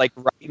mummy is right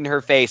in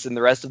her face, and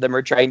the rest of them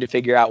are trying to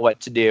figure out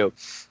what to do.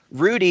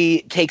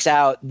 Rudy takes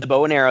out the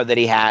bow and arrow that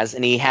he has,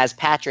 and he has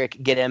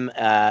Patrick get him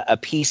a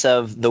piece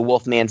of the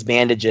Wolfman's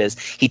bandages.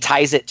 He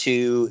ties it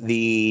to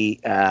the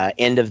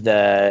end of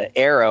the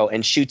arrow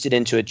and shoots it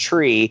into a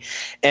tree,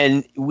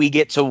 and we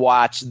get to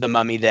watch the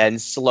mummy then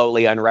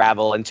slowly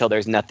unravel until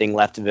there's nothing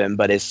left of him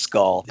but his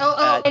skull.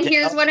 And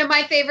here's one of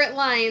my favorite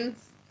lines.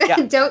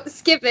 Yeah. Don't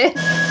skip it.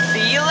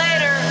 See you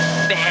later,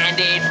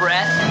 Band-Aid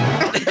breath.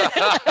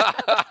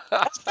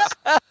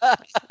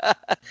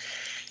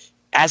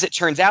 As it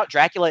turns out,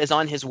 Dracula is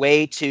on his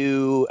way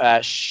to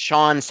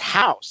Sean's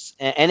house.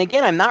 And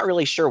again, I'm not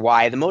really sure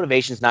why. The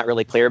motivation's not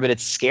really clear, but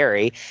it's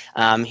scary.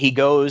 He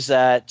goes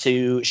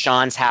to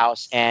Sean's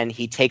house, and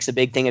he takes a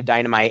big thing of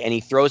dynamite, and he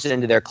throws it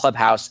into their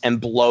clubhouse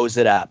and blows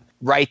it up.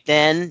 Right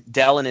then,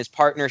 Del and his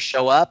partner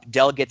show up.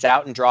 Del gets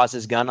out and draws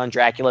his gun on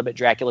Dracula, but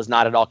Dracula's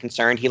not at all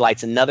concerned. He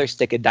lights another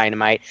stick of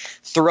dynamite,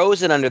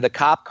 throws it under the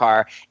cop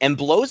car, and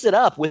blows it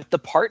up with the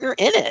partner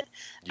in it.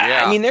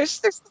 Yeah. I mean,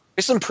 there's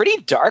some pretty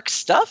dark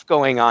stuff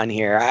going on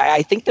here.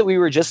 I think that we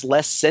were just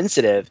less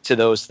sensitive to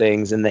those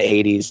things in the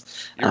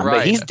 80s. You're right.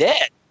 But he's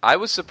dead. I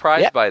was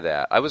surprised by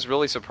that. I was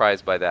really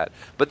surprised by that.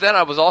 But then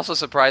I was also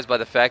surprised by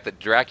the fact that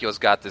Dracula's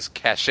got this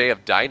cachet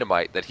of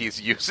dynamite that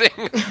he's using.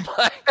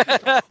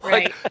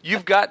 like,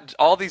 you've got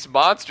all these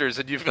monsters,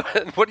 and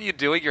what are you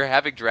doing? You're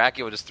having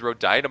Dracula just throw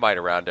dynamite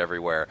around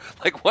everywhere.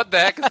 Like, what the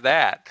heck is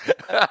that?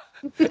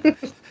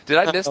 Did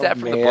I miss that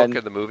from the book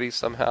and the movie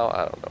somehow?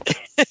 I don't know.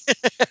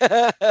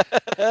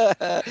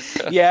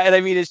 Yeah, and I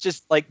mean, it's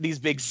just like these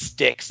big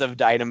sticks of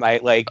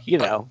dynamite, like,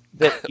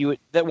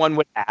 that one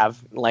would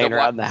have laying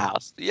around the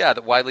house. Yeah,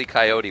 that Wile E.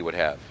 Coyote would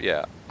have.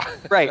 Yeah.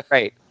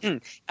 Right.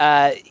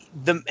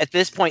 At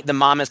this point, the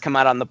mom has come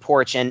out on the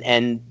porch,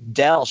 and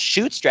Del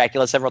shoots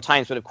Dracula several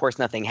times, but of course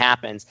nothing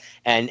happens.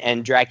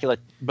 And Dracula,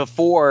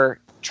 before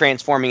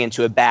transforming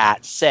into a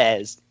bat,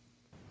 says,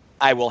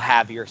 "I will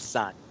have your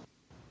son."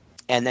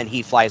 And then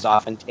he flies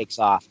off and takes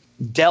off.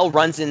 Del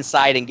runs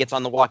inside and gets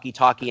on the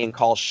walkie-talkie and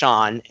calls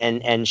Sean,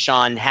 and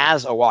Sean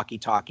has a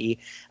walkie-talkie.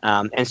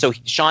 And so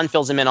Sean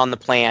fills him in on the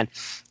plan.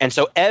 And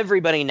so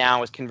everybody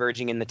now is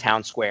converging in the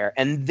town square.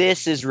 And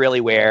this is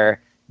really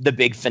where the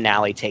big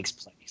finale takes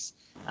place.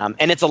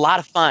 And it's a lot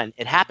of fun.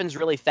 It happens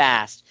really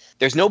fast.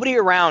 There's nobody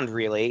around,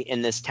 really,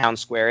 in this town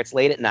square. It's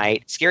late at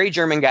night. Scary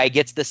German guy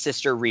gets the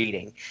sister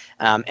reading.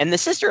 And the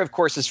sister, of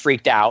course, is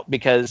freaked out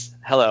because,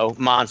 hello,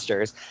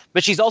 monsters.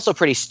 But she's also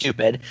pretty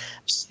stupid.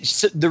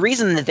 So the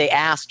reason that they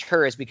asked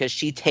her is because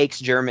she takes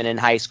German in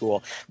high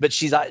school. But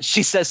she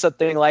says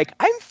something like,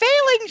 "I'm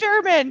failing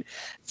German."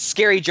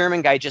 Scary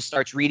German guy just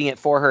starts reading it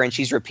for her, and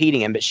she's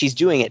repeating him, but she's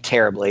doing it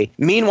terribly.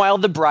 Meanwhile,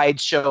 the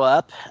brides show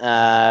up.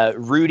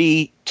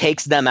 Rudy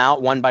takes them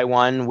out one by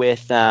one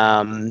with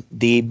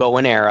the bow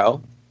and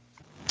arrow.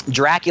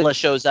 Dracula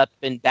shows up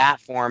in bat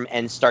form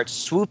and starts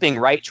swooping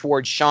right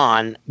towards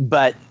Sean,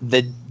 but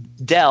the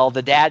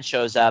dad,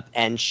 shows up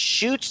and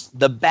shoots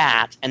the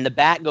bat, and the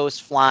bat goes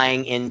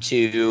flying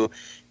into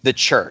the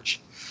church.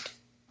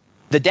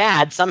 The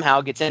dad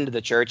somehow gets into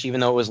the church, even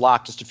though it was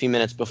locked just a few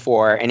minutes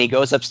before, and he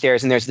goes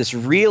upstairs, and there's this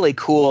really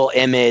cool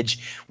image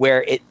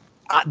where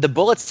the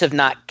bullets have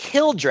not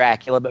killed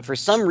Dracula, but for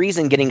some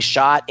reason getting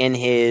shot in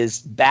his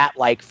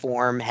bat-like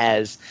form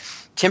has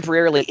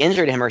temporarily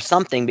injured him or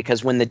something,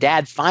 because when the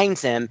dad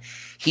finds him,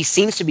 he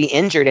seems to be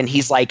injured, and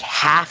he's like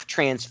half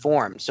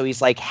transformed. So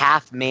he's like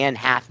half man,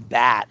 half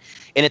bat.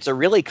 And it's a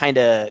really kind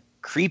of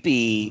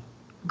creepy,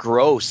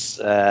 gross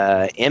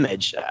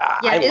image.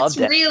 I loved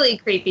it. It's really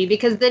creepy,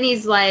 because then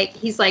he's like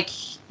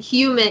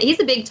human. He's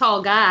a big,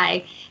 tall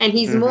guy, and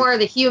he's more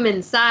the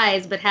human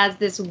size, but has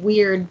this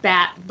weird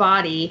bat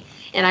body.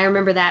 And I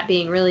remember that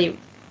being really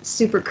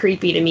super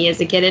creepy to me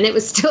as a kid, and it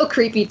was still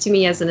creepy to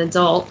me as an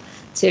adult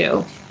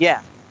too.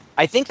 Yeah.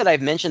 I think that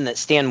I've mentioned that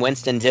Stan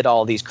Winston did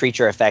all these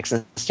creature effects,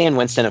 and Stan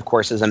Winston, of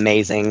course, is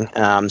amazing.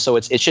 So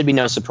it should be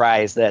no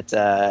surprise that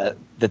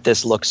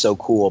this looks so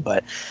cool,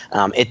 but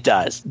it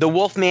does. The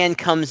Wolfman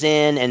comes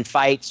in and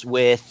fights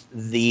with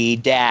the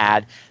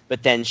dad,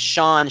 but then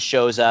Sean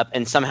shows up,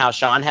 and somehow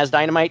Sean has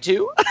dynamite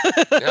too.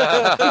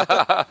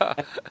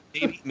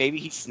 Maybe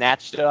he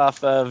snatched it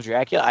off of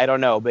Dracula. I don't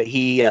know, but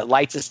he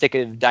lights a stick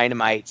of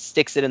dynamite,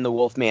 sticks it in the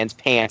Wolfman's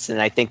pants,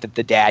 and I think that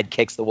the dad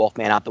kicks the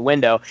Wolfman out the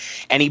window,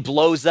 and he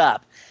blows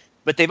up.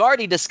 But they've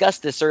already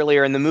discussed this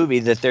earlier in the movie,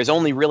 that there's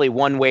only really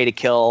one way to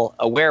kill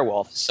a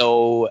werewolf.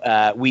 So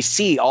we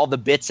see all the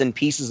bits and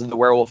pieces of the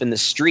werewolf in the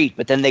street,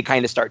 but then they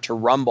kind of start to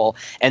rumble,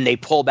 and they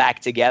pull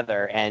back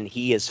together, and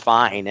he is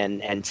fine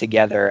and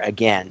together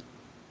again.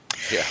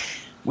 Yeah.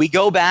 We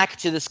go back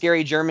to the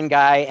Scary German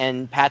guy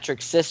and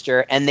Patrick's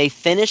sister, and they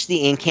finish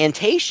the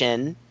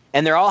incantation,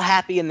 and they're all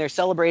happy, and they're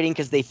celebrating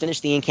because they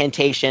finished the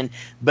incantation,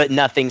 but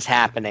nothing's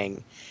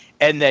happening.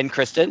 And then,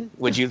 Kristen,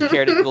 would you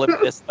care to deliver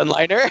this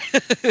one-liner?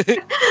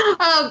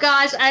 Oh,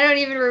 gosh, I don't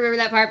even remember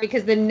that part,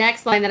 because the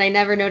next line that I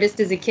never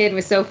noticed as a kid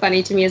was so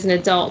funny to me as an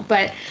adult.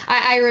 But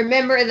I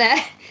remember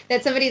that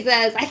somebody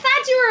says, "I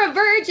thought you were a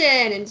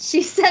virgin." And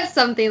she says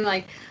something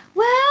like,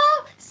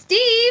 "Well,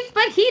 Steve,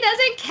 but he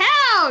doesn't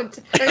count."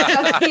 Or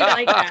something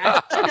like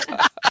that.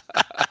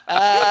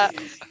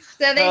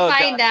 So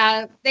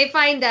they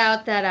find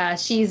out that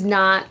she's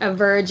not a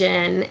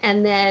virgin.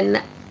 And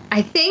then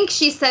I think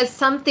she says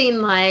something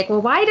like,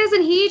 "Well, why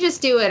doesn't he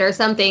just do it?" or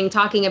something,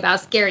 talking about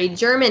Scary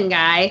German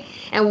guy.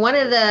 And one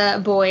of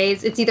the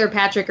boys, it's either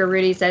Patrick or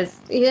Rudy, says,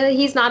 "Yeah,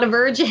 he's not a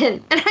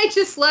virgin." And I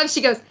just love,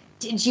 she goes,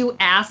 did you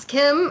ask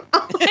him?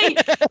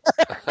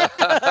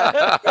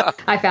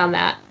 I found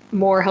that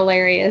more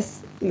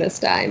hilarious this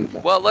time.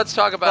 Well, let's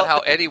talk about how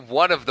any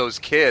one of those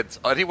kids,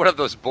 any one of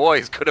those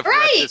boys could have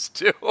read this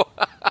too.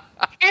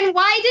 And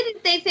why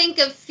didn't they think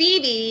of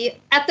Phoebe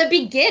at the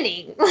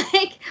beginning?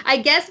 Like, I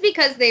guess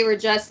because they were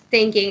just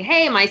thinking,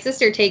 hey, my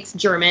sister takes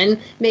German.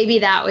 Maybe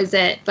that was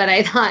it. But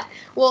I thought,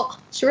 well,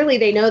 surely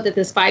they know that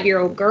this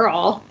 5-year-old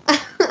girl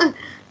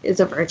is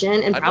a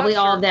virgin, and probably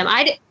all of them.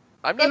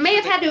 It may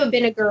have had to have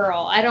been a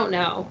girl. I don't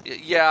know.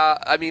 Yeah,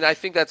 I mean, I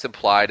think that's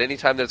implied.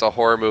 Anytime there's a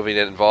horror movie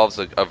that involves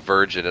a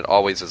virgin, it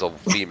always is a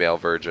female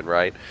virgin,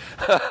 right?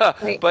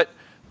 Right.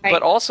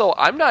 But also,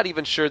 I'm not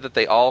even sure that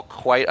they all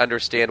quite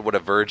understand what a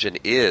virgin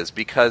is,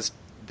 because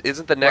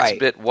isn't the next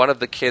bit one of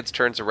the kids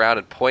turns around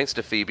and points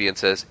to Phoebe and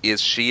says,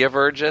 "Is she a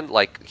virgin?"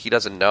 Like, he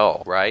doesn't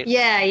know, right?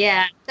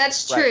 Yeah,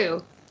 that's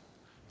true.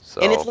 So.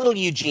 And it's little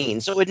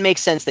Eugene, so it would make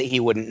sense that he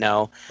wouldn't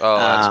know. Oh,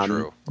 that's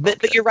true.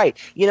 But you're right.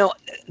 You know,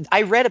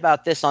 I read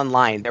about this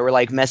online. There were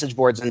like message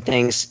boards and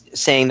things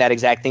saying that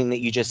exact thing that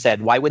you just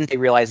said. Why wouldn't they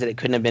realize that it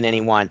couldn't have been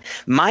anyone?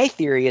 My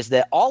theory is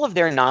that all of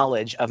their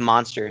knowledge of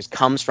monsters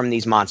comes from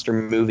these monster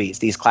movies,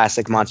 these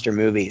classic monster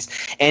movies.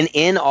 And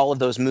in all of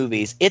those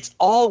movies, it's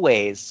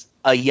always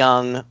a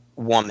young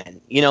woman,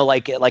 you know,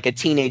 like a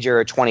teenager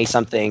or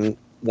 20-something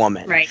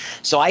woman. Right.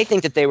 So I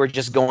think that they were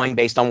just going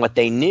based on what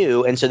they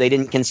knew, and so they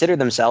didn't consider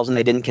themselves, and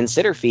they didn't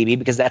consider Phoebe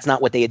because that's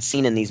not what they had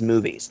seen in these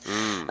movies.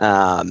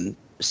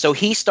 So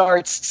he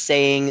starts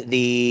saying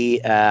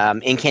the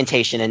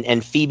incantation,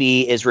 and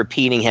Phoebe is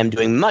repeating him,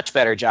 doing much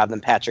better job than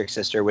Patrick's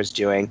sister was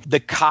doing. The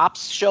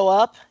cops show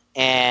up,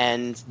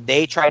 and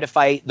they try to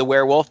fight the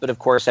werewolf, but of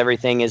course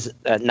everything is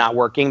not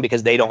working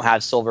because they don't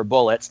have silver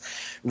bullets.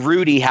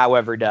 Rudy,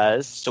 however,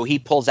 does. So he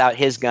pulls out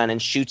his gun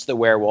and shoots the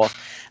werewolf.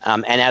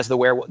 And as the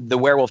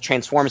werewolf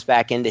transforms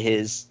back into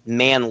his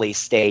manly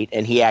state,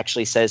 and he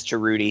actually says to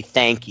Rudy,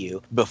 "Thank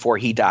you," before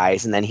he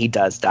dies, and then he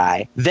does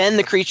die. Then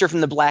the creature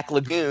from the Black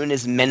Lagoon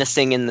is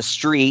menacing in the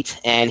street,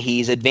 and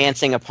he's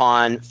advancing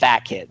upon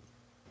Fat Kid.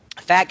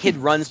 Fat Kid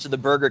runs to the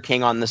Burger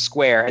King on the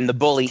square, and the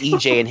bully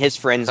EJ and his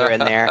friends are in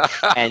there,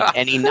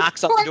 and he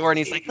knocks on the door, and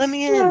he's like, "Let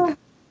me in."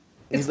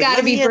 It's got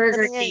to be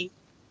Burger King.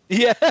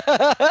 Yeah.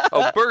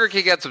 Oh, Burger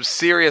King had some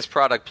serious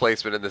product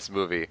placement in this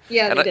movie.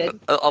 Yeah, and they did.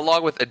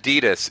 Along with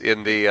Adidas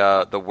in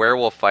the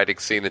werewolf fighting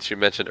scene that you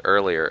mentioned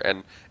earlier,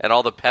 and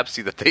all the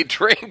Pepsi that they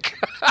drink.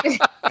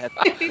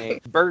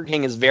 Burger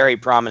King is very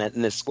prominent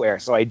in this square,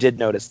 so I did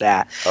notice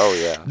that. Oh,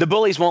 yeah. The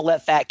bullies won't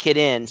let Fat Kid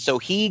in, so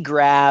he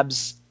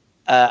grabs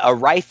a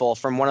rifle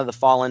from one of the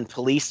fallen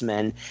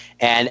policemen,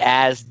 and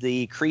as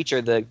the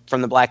creature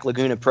from the Black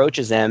Lagoon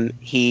approaches him,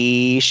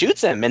 he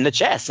shoots him in the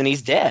chest, and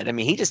he's dead. I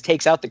mean, he just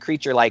takes out the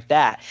creature like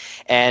that.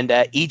 And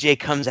EJ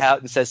comes out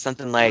and says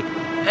something like,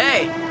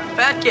 "Hey,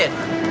 Fat Kid,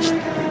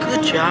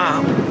 good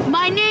job."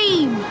 My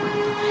name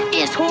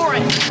is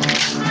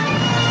Horace.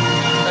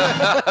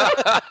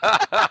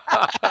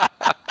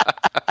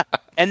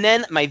 And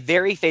then my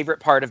very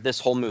favorite part of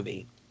this whole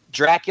movie.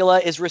 Dracula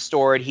is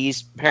restored.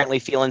 He's apparently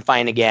feeling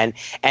fine again.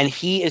 And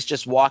he is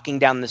just walking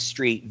down the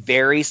street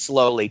very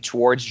slowly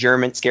towards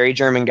Scary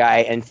German guy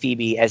and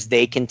Phoebe as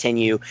they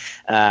continue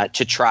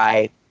to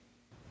try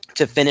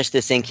to finish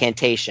this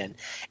incantation.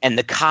 And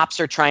the cops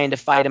are trying to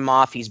fight him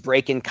off. He's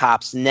breaking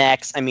cops'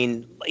 necks. I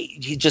mean,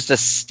 he's just a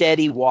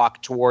steady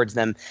walk towards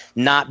them,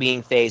 not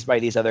being fazed by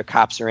these other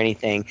cops or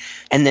anything.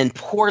 And then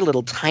poor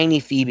little tiny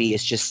Phoebe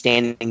is just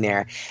standing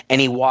there. And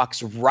he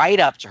walks right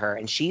up to her,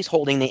 and she's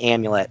holding the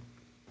amulet.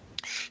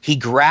 He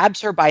grabs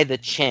her by the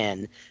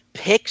chin,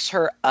 picks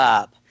her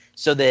up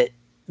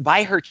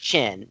by her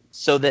chin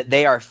so that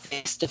they are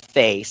face to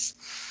face,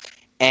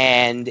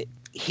 and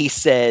he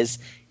says,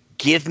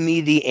 "Give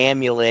me the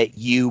amulet,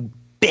 you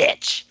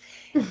bitch."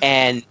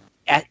 And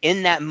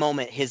in that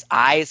moment, his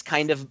eyes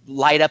kind of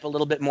light up a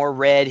little bit more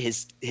red.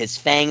 His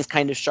fangs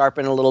kind of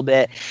sharpen a little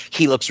bit.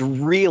 He looks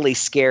really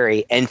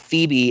scary, and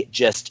Phoebe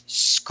just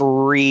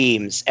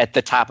screams at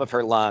the top of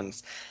her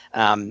lungs.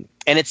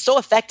 And it's so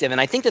effective, and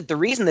I think that the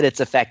reason that it's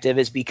effective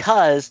is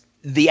because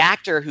the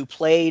actor who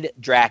played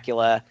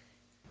Dracula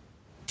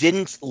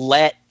didn't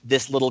let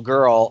this little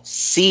girl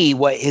see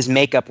what his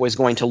makeup was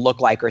going to look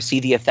like or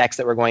see the effects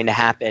that were going to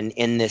happen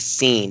in this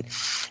scene.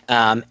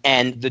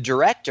 And the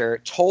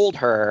director told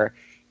her,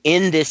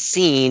 in this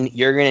scene,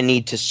 you're going to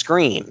need to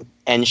scream.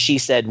 And she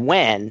said,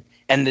 "When?"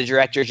 And the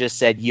director just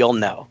said, "You'll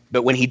know."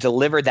 But when he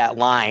delivered that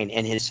line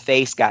and his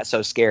face got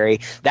so scary,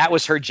 that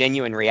was her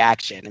genuine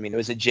reaction. I mean, it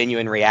was a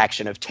genuine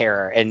reaction of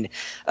terror. And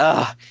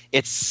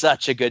it's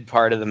such a good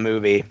part of the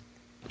movie.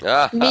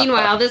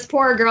 Meanwhile, this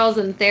poor girl's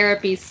in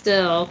therapy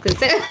still because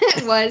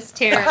it was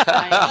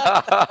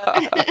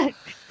terrifying.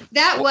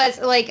 That was,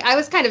 like, I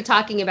was kind of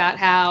talking about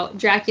how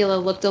Dracula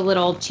looked a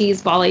little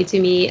cheeseball-y to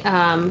me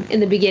in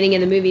the beginning of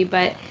the movie,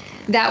 but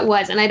that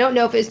was, and I don't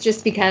know if it's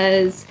just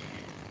because...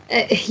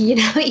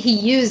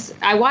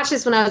 I watched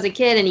this when I was a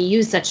kid, and he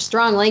used such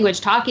strong language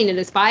talking to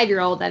this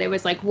 5-year-old that it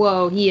was like,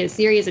 whoa, he is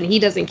serious, and he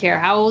doesn't care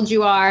how old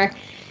you are.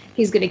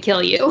 He's going to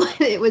kill you.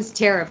 It was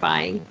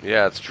terrifying.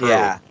 Yeah, it's true.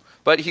 Yeah.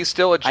 But he's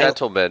still a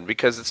gentleman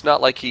because it's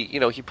not like he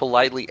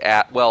politely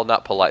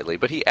not politely,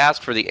 but he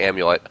asked for the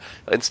amulet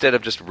instead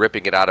of just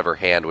ripping it out of her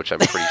hand, which I'm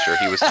pretty sure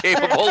he was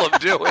capable of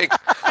doing.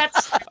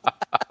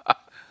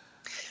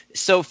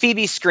 So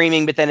Phoebe's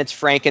screaming, but then it's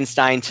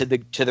Frankenstein to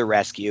the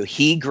rescue.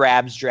 He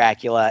grabs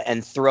Dracula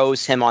and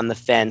throws him on the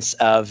fence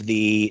of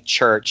the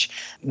church,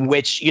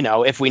 which,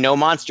 if we know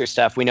monster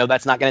stuff, we know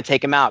that's not going to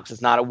take him out because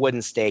it's not a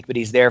wooden stake, but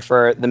he's there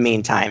for the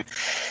meantime.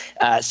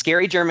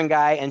 Scary German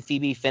guy and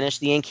Phoebe finish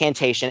the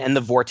incantation, and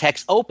the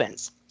vortex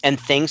opens, and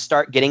things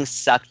start getting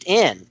sucked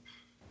in.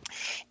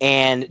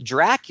 And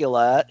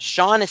Dracula,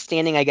 Sean is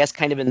standing, I guess,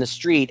 kind of in the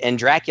street, and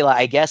Dracula,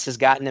 I guess, has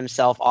gotten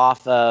himself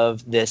off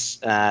of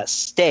this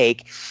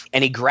stake,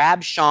 and he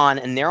grabs Sean,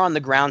 and they're on the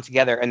ground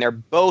together, and they're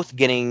both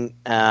getting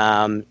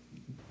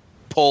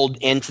pulled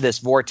into this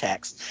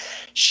vortex.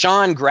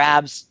 Sean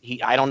grabs,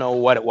 I don't know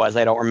what it was,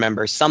 I don't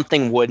remember,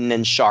 something wooden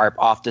and sharp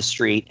off the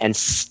street and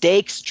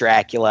stakes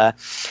Dracula.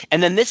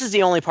 And then this is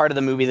the only part of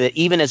the movie that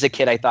even as a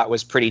kid I thought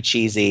was pretty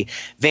cheesy.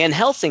 Van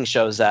Helsing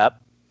shows up.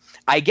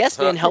 I guess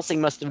Van Helsing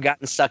must have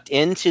gotten sucked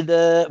into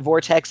the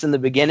vortex in the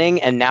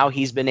beginning, and now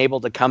he's been able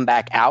to come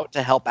back out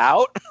to help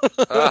out.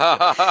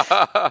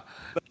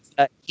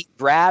 But, he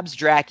grabs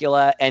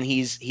Dracula, and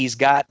he's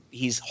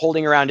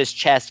holding around his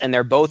chest, and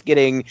they're both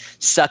getting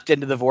sucked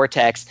into the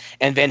vortex.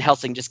 And Van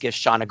Helsing just gives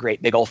Sean a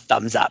great big old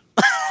thumbs up,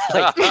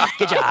 like,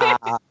 "Good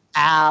job,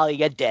 Al,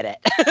 you did it."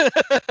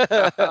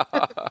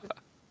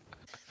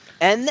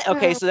 And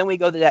so then we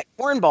go to that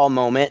cornball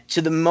moment,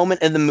 to the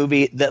moment in the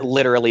movie that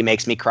literally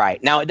makes me cry.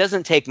 Now, it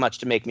doesn't take much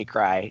to make me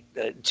cry,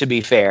 to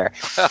be fair,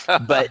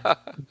 but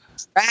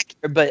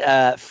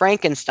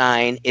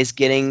Frankenstein is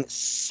getting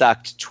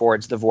sucked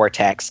towards the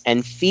vortex,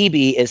 and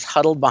Phoebe is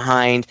huddled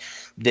behind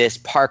this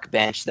park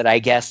bench that I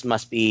guess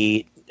must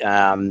be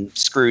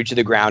screwed to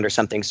the ground or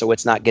something, so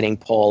it's not getting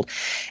pulled.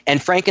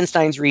 And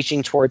Frankenstein's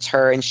reaching towards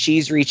her, and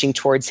she's reaching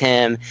towards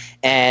him,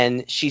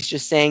 and she's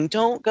just saying,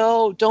 don't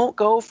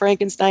go,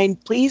 Frankenstein,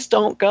 please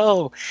don't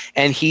go.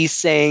 And he's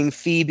saying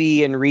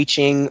Phoebe and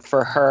reaching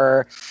for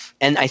her,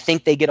 and I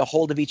think they get a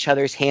hold of each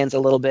other's hands a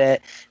little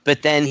bit,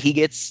 but then he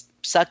gets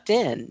sucked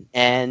in,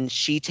 and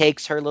she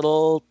takes her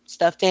little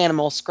stuffed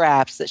animal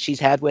Scraps that she's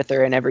had with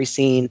her in every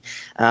scene,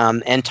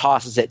 and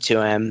tosses it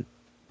to him.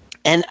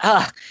 And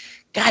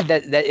God,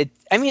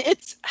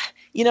 it's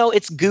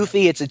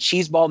goofy. It's a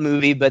cheeseball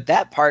movie, but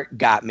that part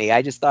got me.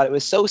 I just thought it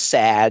was so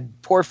sad.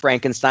 Poor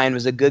Frankenstein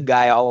was a good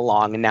guy all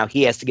along, and now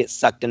he has to get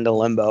sucked into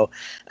limbo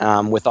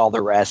with all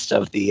the rest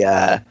of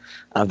the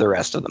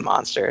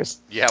monsters.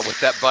 Yeah, with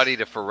that buddy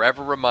to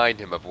forever remind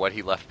him of what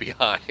he left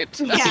behind.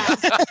 Yeah.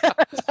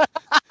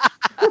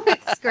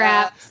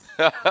 Scraps.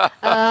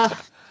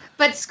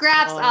 But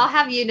Scraps, I'll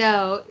have you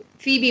know,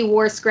 Phoebe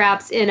wore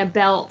Scraps in a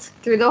belt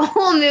through the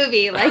whole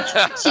movie. Like,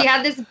 she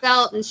had this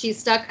belt and she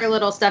stuck her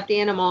little stuffed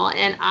animal,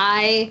 and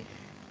I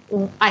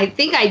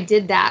think I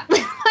did that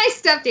with my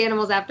stuffed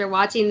animals after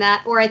watching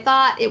that, or I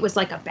thought it was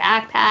like a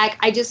backpack.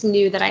 I just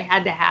knew that I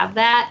had to have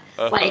that,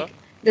 like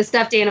the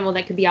stuffed animal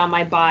that could be on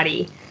my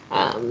body,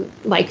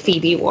 like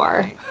Phoebe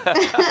wore.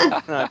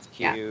 That's cute.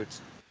 Yeah.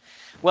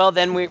 Well,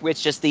 then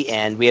it's just the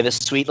end. We have a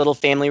sweet little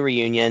family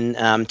reunion.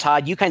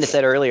 Todd, you kind of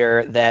said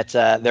earlier that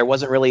there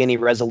wasn't really any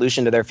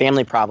resolution to their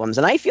family problems,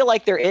 and I feel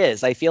like there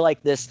is. I feel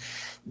like this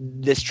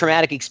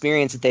traumatic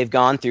experience that they've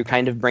gone through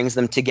kind of brings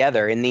them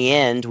together. In the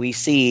end, we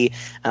see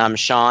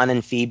Sean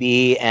and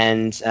Phoebe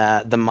and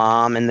the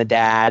mom and the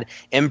dad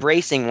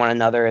embracing one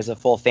another as a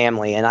full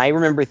family. And I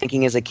remember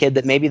thinking as a kid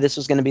that maybe this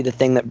was going to be the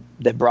thing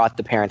that brought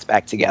the parents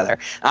back together.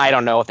 I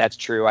don't know if that's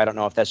true. I don't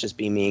know if that's just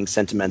being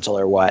sentimental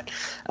or what.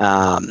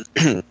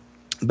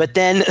 But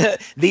then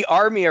the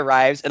army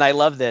arrives, and I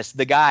love this.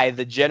 The guy,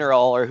 the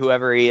general or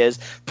whoever he is,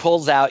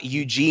 pulls out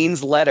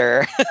Eugene's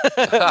letter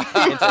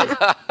and says,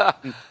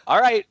 "All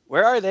right,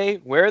 where are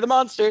they? Where are the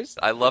monsters?"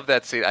 I love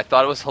that scene. I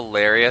thought it was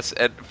hilarious,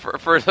 and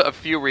for a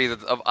few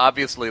reasons.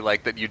 Obviously,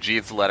 like that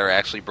Eugene's letter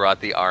actually brought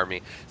the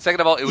army.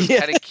 Second of all, it was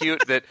kind of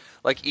cute that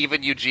like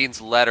even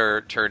Eugene's letter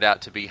turned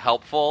out to be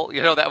helpful.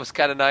 That was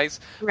kind of nice.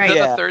 Right.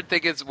 Then the third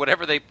thing is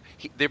whenever they're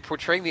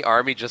portraying the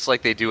army just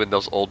like they do in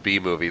those old B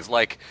movies.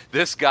 Like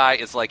this guy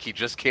is like he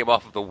just came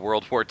off of the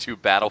World War II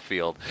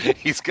battlefield.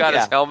 He's got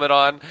his helmet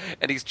on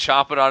and he's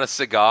chomping on a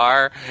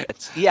cigar.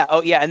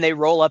 And they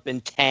roll up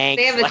in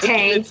tanks. They have a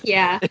tank,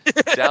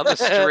 down the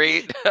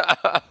street.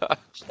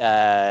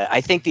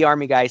 I think the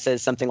army guy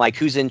says something like,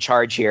 "Who's in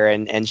charge here?"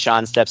 And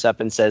Sean steps up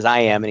and says, "I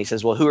am." And he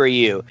says, "Well, who are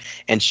you?"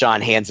 And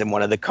Sean hands him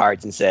one of the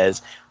cards and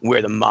says,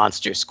 "We're the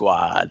Monster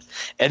Squad."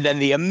 And then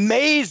the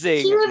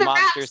amazing Cue the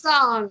Monster rap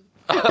song.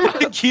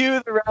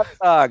 Cue the rap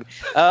song.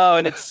 Oh,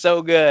 and it's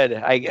so good.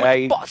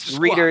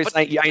 Readers,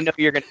 I know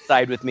you're going to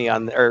side with me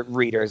or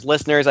readers,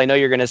 listeners, I know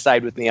you're going to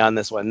side with me on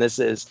this one. This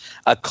is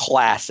a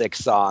classic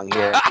song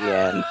here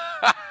at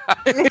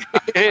the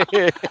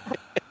end.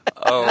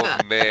 Oh,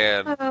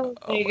 man. Oh,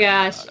 my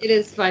gosh. It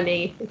is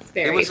funny. It's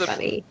very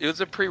funny. It was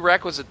a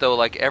prerequisite, though.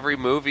 Like, every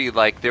movie,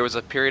 like, there was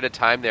a period of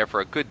time there for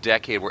a good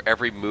decade where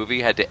every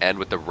movie had to end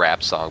with the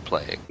rap song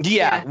playing.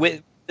 Yeah.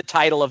 the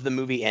title of the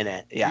movie in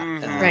it. Yeah.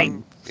 Right.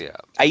 Yeah.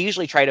 I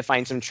usually try to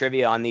find some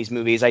trivia on these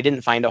movies. I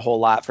didn't find a whole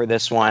lot for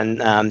this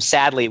one.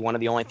 Sadly, one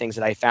of the only things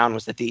that I found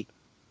was that the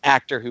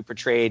actor who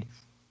portrayed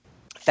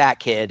Fat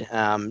Kid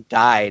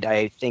died,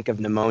 I think, of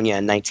pneumonia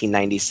in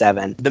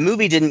 1997. The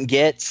movie didn't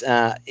get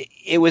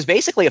it was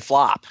basically a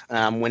flop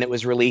when it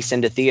was released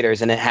into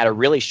theaters, and it had a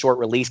really short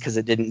release because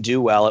it didn't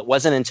do well. It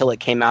wasn't until it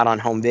came out on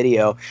home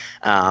video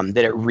that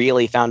it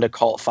really found a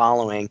cult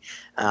following.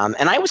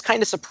 And I was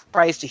kind of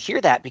surprised to hear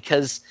that,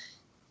 because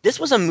this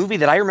was a movie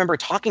that I remember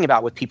talking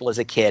about with people as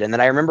a kid, and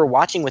that I remember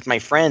watching with my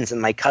friends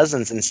and my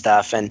cousins and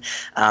stuff. And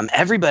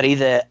everybody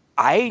that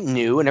I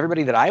knew and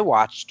everybody that I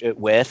watched it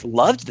with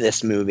loved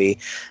this movie.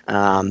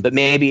 But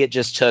maybe it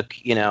just took,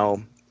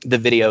 the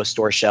video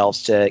store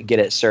shelves to get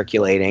it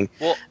circulating.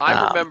 Well,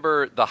 I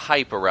remember the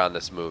hype around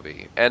this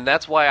movie, and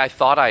that's why I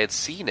thought I had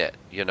seen it,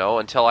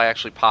 until I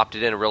actually popped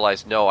it in and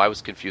realized, no, I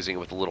was confusing it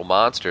with The Little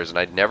Monsters, and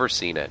I'd never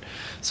seen it.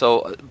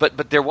 So,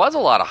 but there was a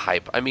lot of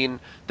hype. I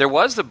mean, there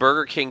was the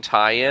Burger King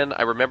tie-in.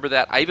 I remember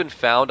that. I even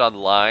found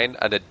online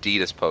an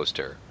Adidas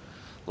poster,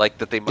 like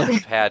that they must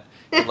have had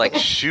in like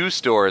shoe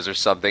stores or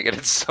something, and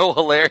it's so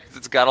hilarious.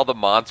 It's got all the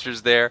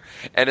monsters there,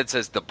 and it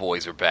says the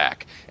boys are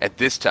back, and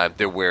this time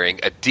they're wearing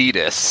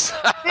Adidas.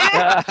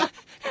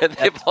 And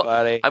That's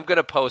funny. I'm going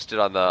to post it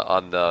on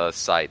the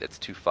site. It's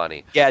too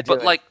funny. Yeah,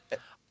 but like,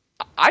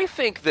 I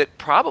think that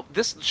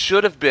this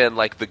should have been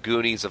like the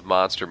Goonies of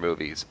monster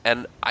movies,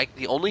 and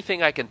the only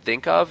thing I can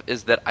think of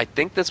is that I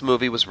think this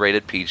movie was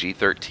rated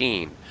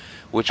PG-13,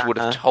 which would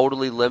have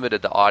totally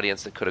limited the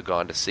audience that could have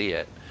gone to see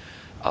it.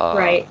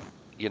 Right.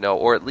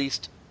 Or at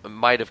least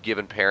might have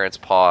given parents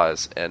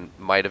pause and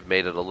might have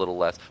made it a little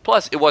less.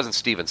 Plus, it wasn't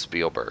Steven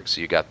Spielberg,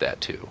 so you got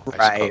that too,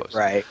 I suppose.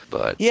 Right.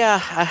 But yeah,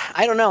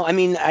 I don't know. I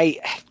mean,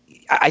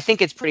 I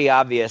think it's pretty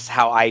obvious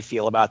how I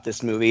feel about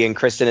this movie. And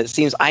Kristen, it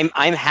seems I'm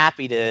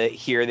happy to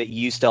hear that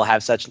you still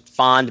have such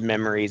fond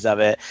memories of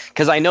it,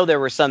 because I know there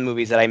were some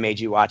movies that I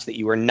made you watch that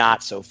you were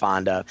not so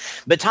fond of.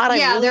 But Todd,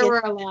 there were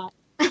a lot.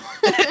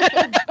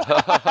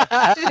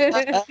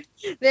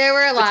 There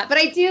were a lot, but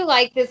I do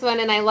like this one,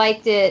 and I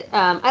liked it.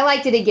 I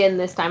liked it again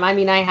this time. I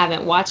mean, I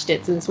haven't watched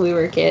it since we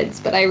were kids,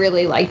 but I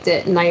really liked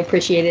it, and I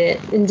appreciated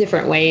it in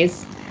different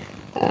ways.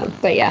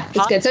 But yeah,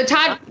 it's good. So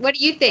Todd, what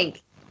do you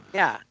think?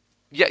 Yeah.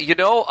 Yeah,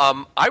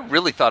 I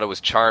really thought it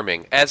was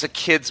charming as a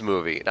kid's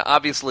movie. Now,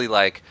 obviously,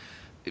 like,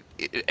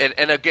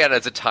 and again,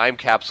 as a time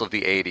capsule of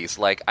the 80s,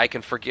 like, I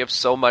can forgive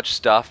so much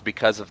stuff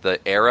because of the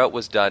era it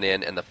was done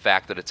in and the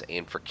fact that it's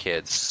aimed for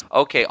kids.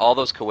 Okay, all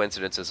those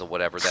coincidences and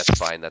whatever, that's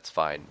fine.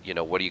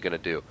 What are you going to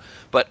do?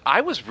 But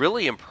I was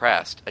really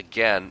impressed,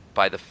 again,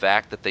 by the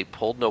fact that they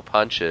pulled no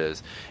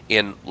punches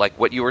in, like,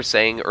 what you were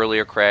saying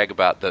earlier, Craig,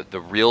 about the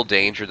real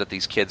danger that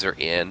these kids are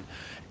in.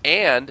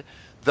 And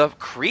the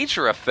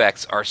creature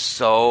effects are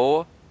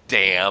so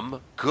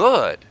damn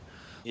good.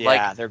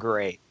 Yeah, they're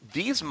great.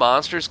 These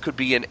monsters could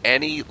be in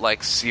any,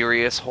 like,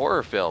 serious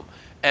horror film.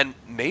 And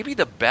maybe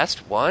the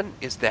best one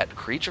is that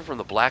creature from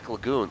the Black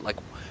Lagoon. Like,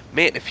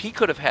 man, if he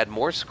could have had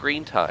more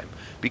screen time,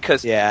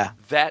 because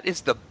that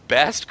is the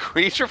best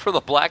creature from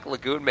the Black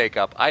Lagoon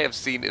makeup I have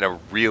seen in a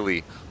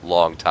really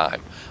long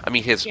time. I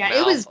mean, his mouth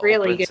it was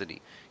really good. And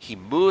he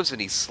moves,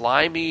 and he's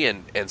slimy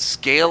and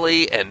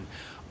scaly, and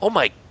oh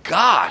my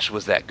gosh,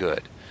 was that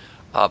good.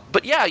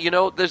 But yeah,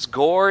 there's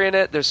gore in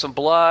it, there's some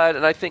blood,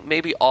 and I think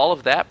maybe all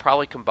of that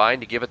probably combined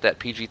to give it that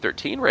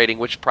PG-13 rating,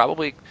 which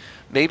probably,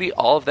 maybe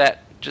all of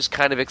that just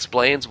kind of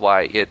explains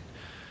why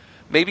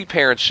maybe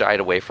parents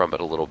shied away from it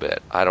a little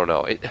bit. I don't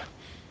know.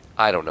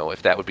 I don't know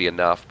if that would be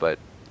enough, but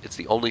it's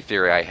the only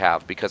theory I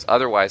have, because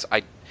otherwise,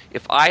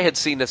 if I had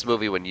seen this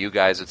movie when you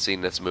guys had seen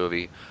this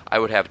movie, I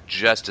would have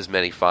just as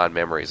many fond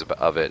memories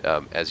of it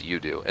as you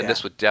do. And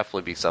this would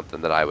definitely be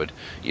something that I would,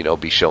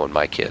 be showing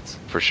my kids,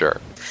 for sure.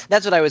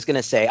 That's what I was going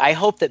to say. I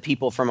hope that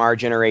people from our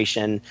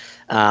generation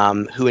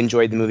who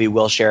enjoyed the movie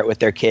will share it with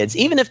their kids,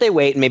 even if they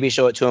wait and maybe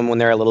show it to them when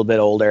they're a little bit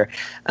older.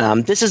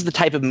 This is the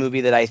type of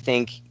movie that I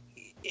think,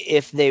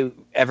 if they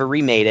ever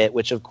remade it,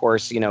 which of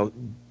course,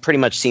 pretty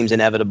much seems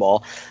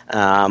inevitable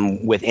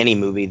with any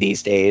movie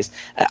these days,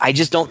 I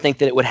just don't think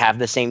that it would have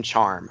the same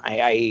charm.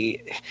 I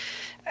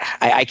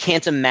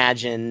can't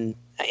imagine,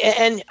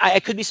 and I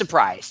could be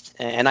surprised,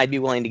 and I'd be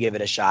willing to give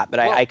it a shot, but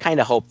I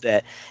kind of hope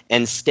that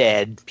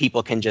instead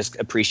people can just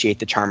appreciate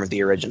the charm of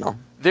the original.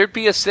 There'd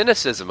be a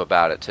cynicism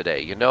about it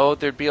today,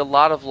 there'd be a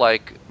lot of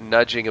like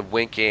nudging and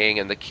winking,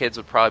 and the kids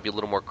would probably be a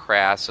little more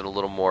crass and a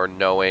little more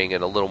knowing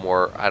and a little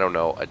more, I don't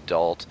know,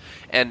 adult.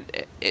 And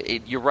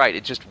you're right,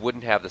 it just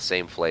wouldn't have the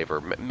same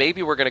flavor.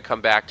 Maybe we're going to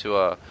come back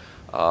to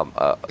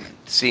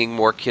seeing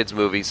more kids'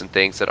 movies and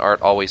things that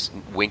aren't always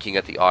winking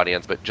at the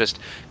audience, but just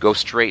go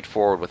straight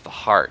forward with the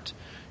heart,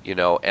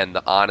 and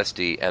the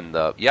honesty and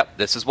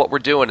this is what we're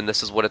doing and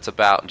this is what it's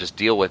about, and just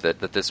deal with it,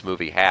 that this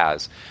movie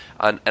has.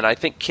 And I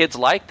think kids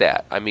like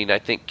that. I mean, I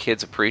think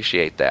kids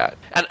appreciate that.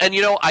 And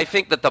I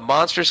think that the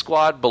Monster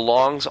Squad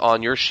belongs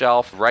on your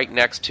shelf right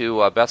next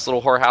to Best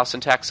Little Whorehouse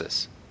in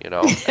Texas.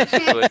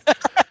 Good,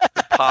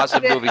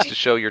 positive movies to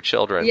show your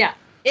children. Yeah.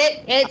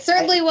 It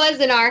certainly was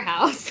in our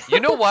house. You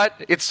know what?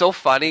 It's so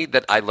funny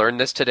that I learned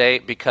this today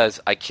because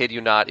I kid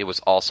you not, it was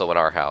also in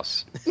our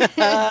house.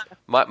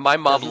 My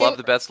mom loved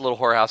The Best Little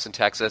Whorehouse in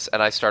Texas,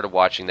 and I started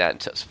watching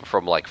that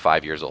from like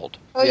 5 years old.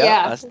 Oh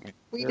yeah,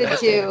 we did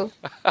too.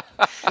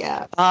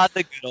 Yeah.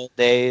 The good old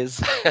days.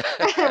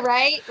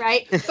 Right.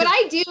 But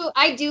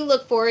I do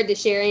look forward to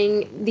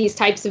sharing these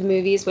types of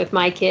movies with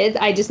my kids.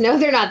 I just know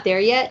they're not there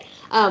yet.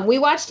 We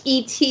watched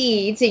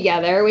E.T.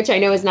 together, which I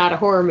know is not a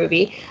horror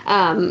movie.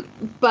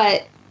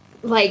 But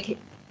like,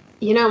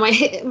 you know,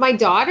 my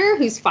daughter,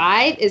 who's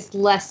 5, is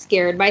less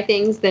scared by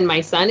things than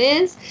my son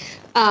is.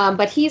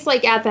 But he's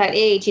like at that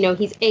age, you know,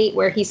 he's 8,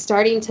 where he's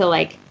starting to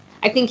like,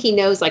 I think he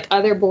knows like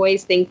other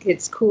boys think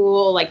it's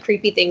cool, like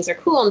creepy things are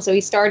cool. And so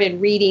he started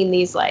reading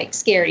these like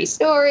scary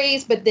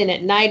stories, but then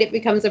at night it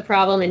becomes a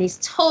problem and he's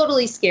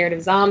totally scared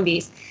of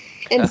zombies.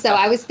 And so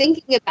I was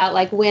thinking about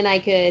like when I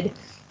could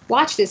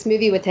watch this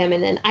movie with him,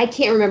 and then I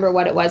can't remember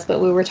what it was, but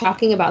we were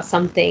talking about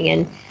something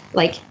and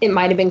like it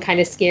might have been kind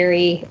of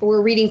scary.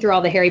 We're reading through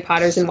all the Harry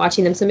Potters and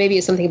watching them, so maybe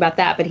it's something about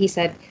that. But he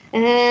said,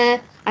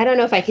 I don't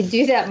know if I could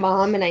do that,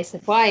 Mom. And I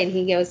said, why? And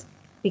he goes,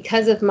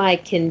 because of my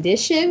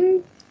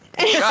condition.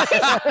 I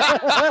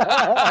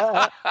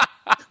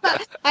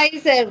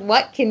said,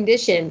 what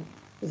condition?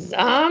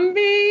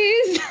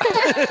 Zombies.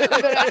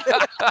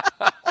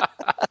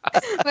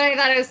 But I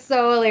thought it was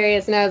so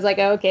hilarious, and I was like,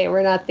 okay,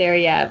 we're not there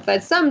yet,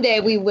 but someday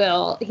we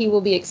will. He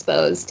will be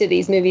exposed to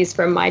these movies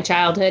from my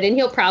childhood, and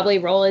he'll probably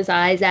roll his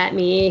eyes at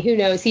me. Who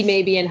knows? He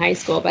may be in high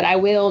school, but I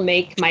will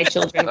make my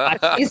children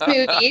watch these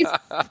movies.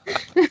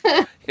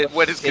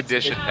 When his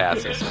condition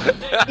passes.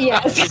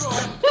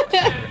 Yes.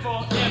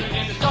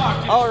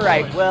 All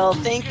right. Well,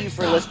 thank you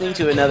for listening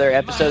to another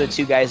episode of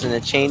Two Guys and a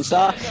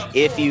Chainsaw.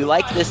 If you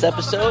liked this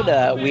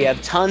episode, we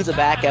have tons of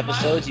back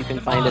episodes. You can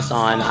find us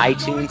on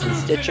iTunes and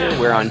Stitcher.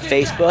 We're on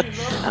Facebook.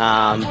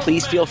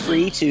 Please feel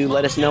free to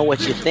let us know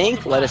what you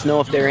think. Let us know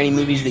if there are any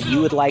movies that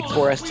you would like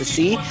for us to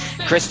see.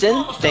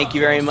 Kristen, thank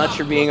you very much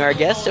for being our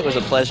guest. It was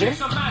a pleasure.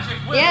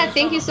 Yeah,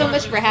 thank you so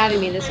much for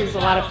having me. This was a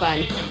lot of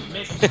fun.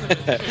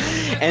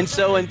 And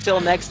so until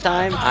next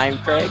time, I'm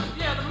Craig.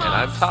 And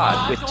I'm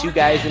Todd. With Two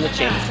Guys and a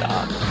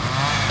Chainsaw.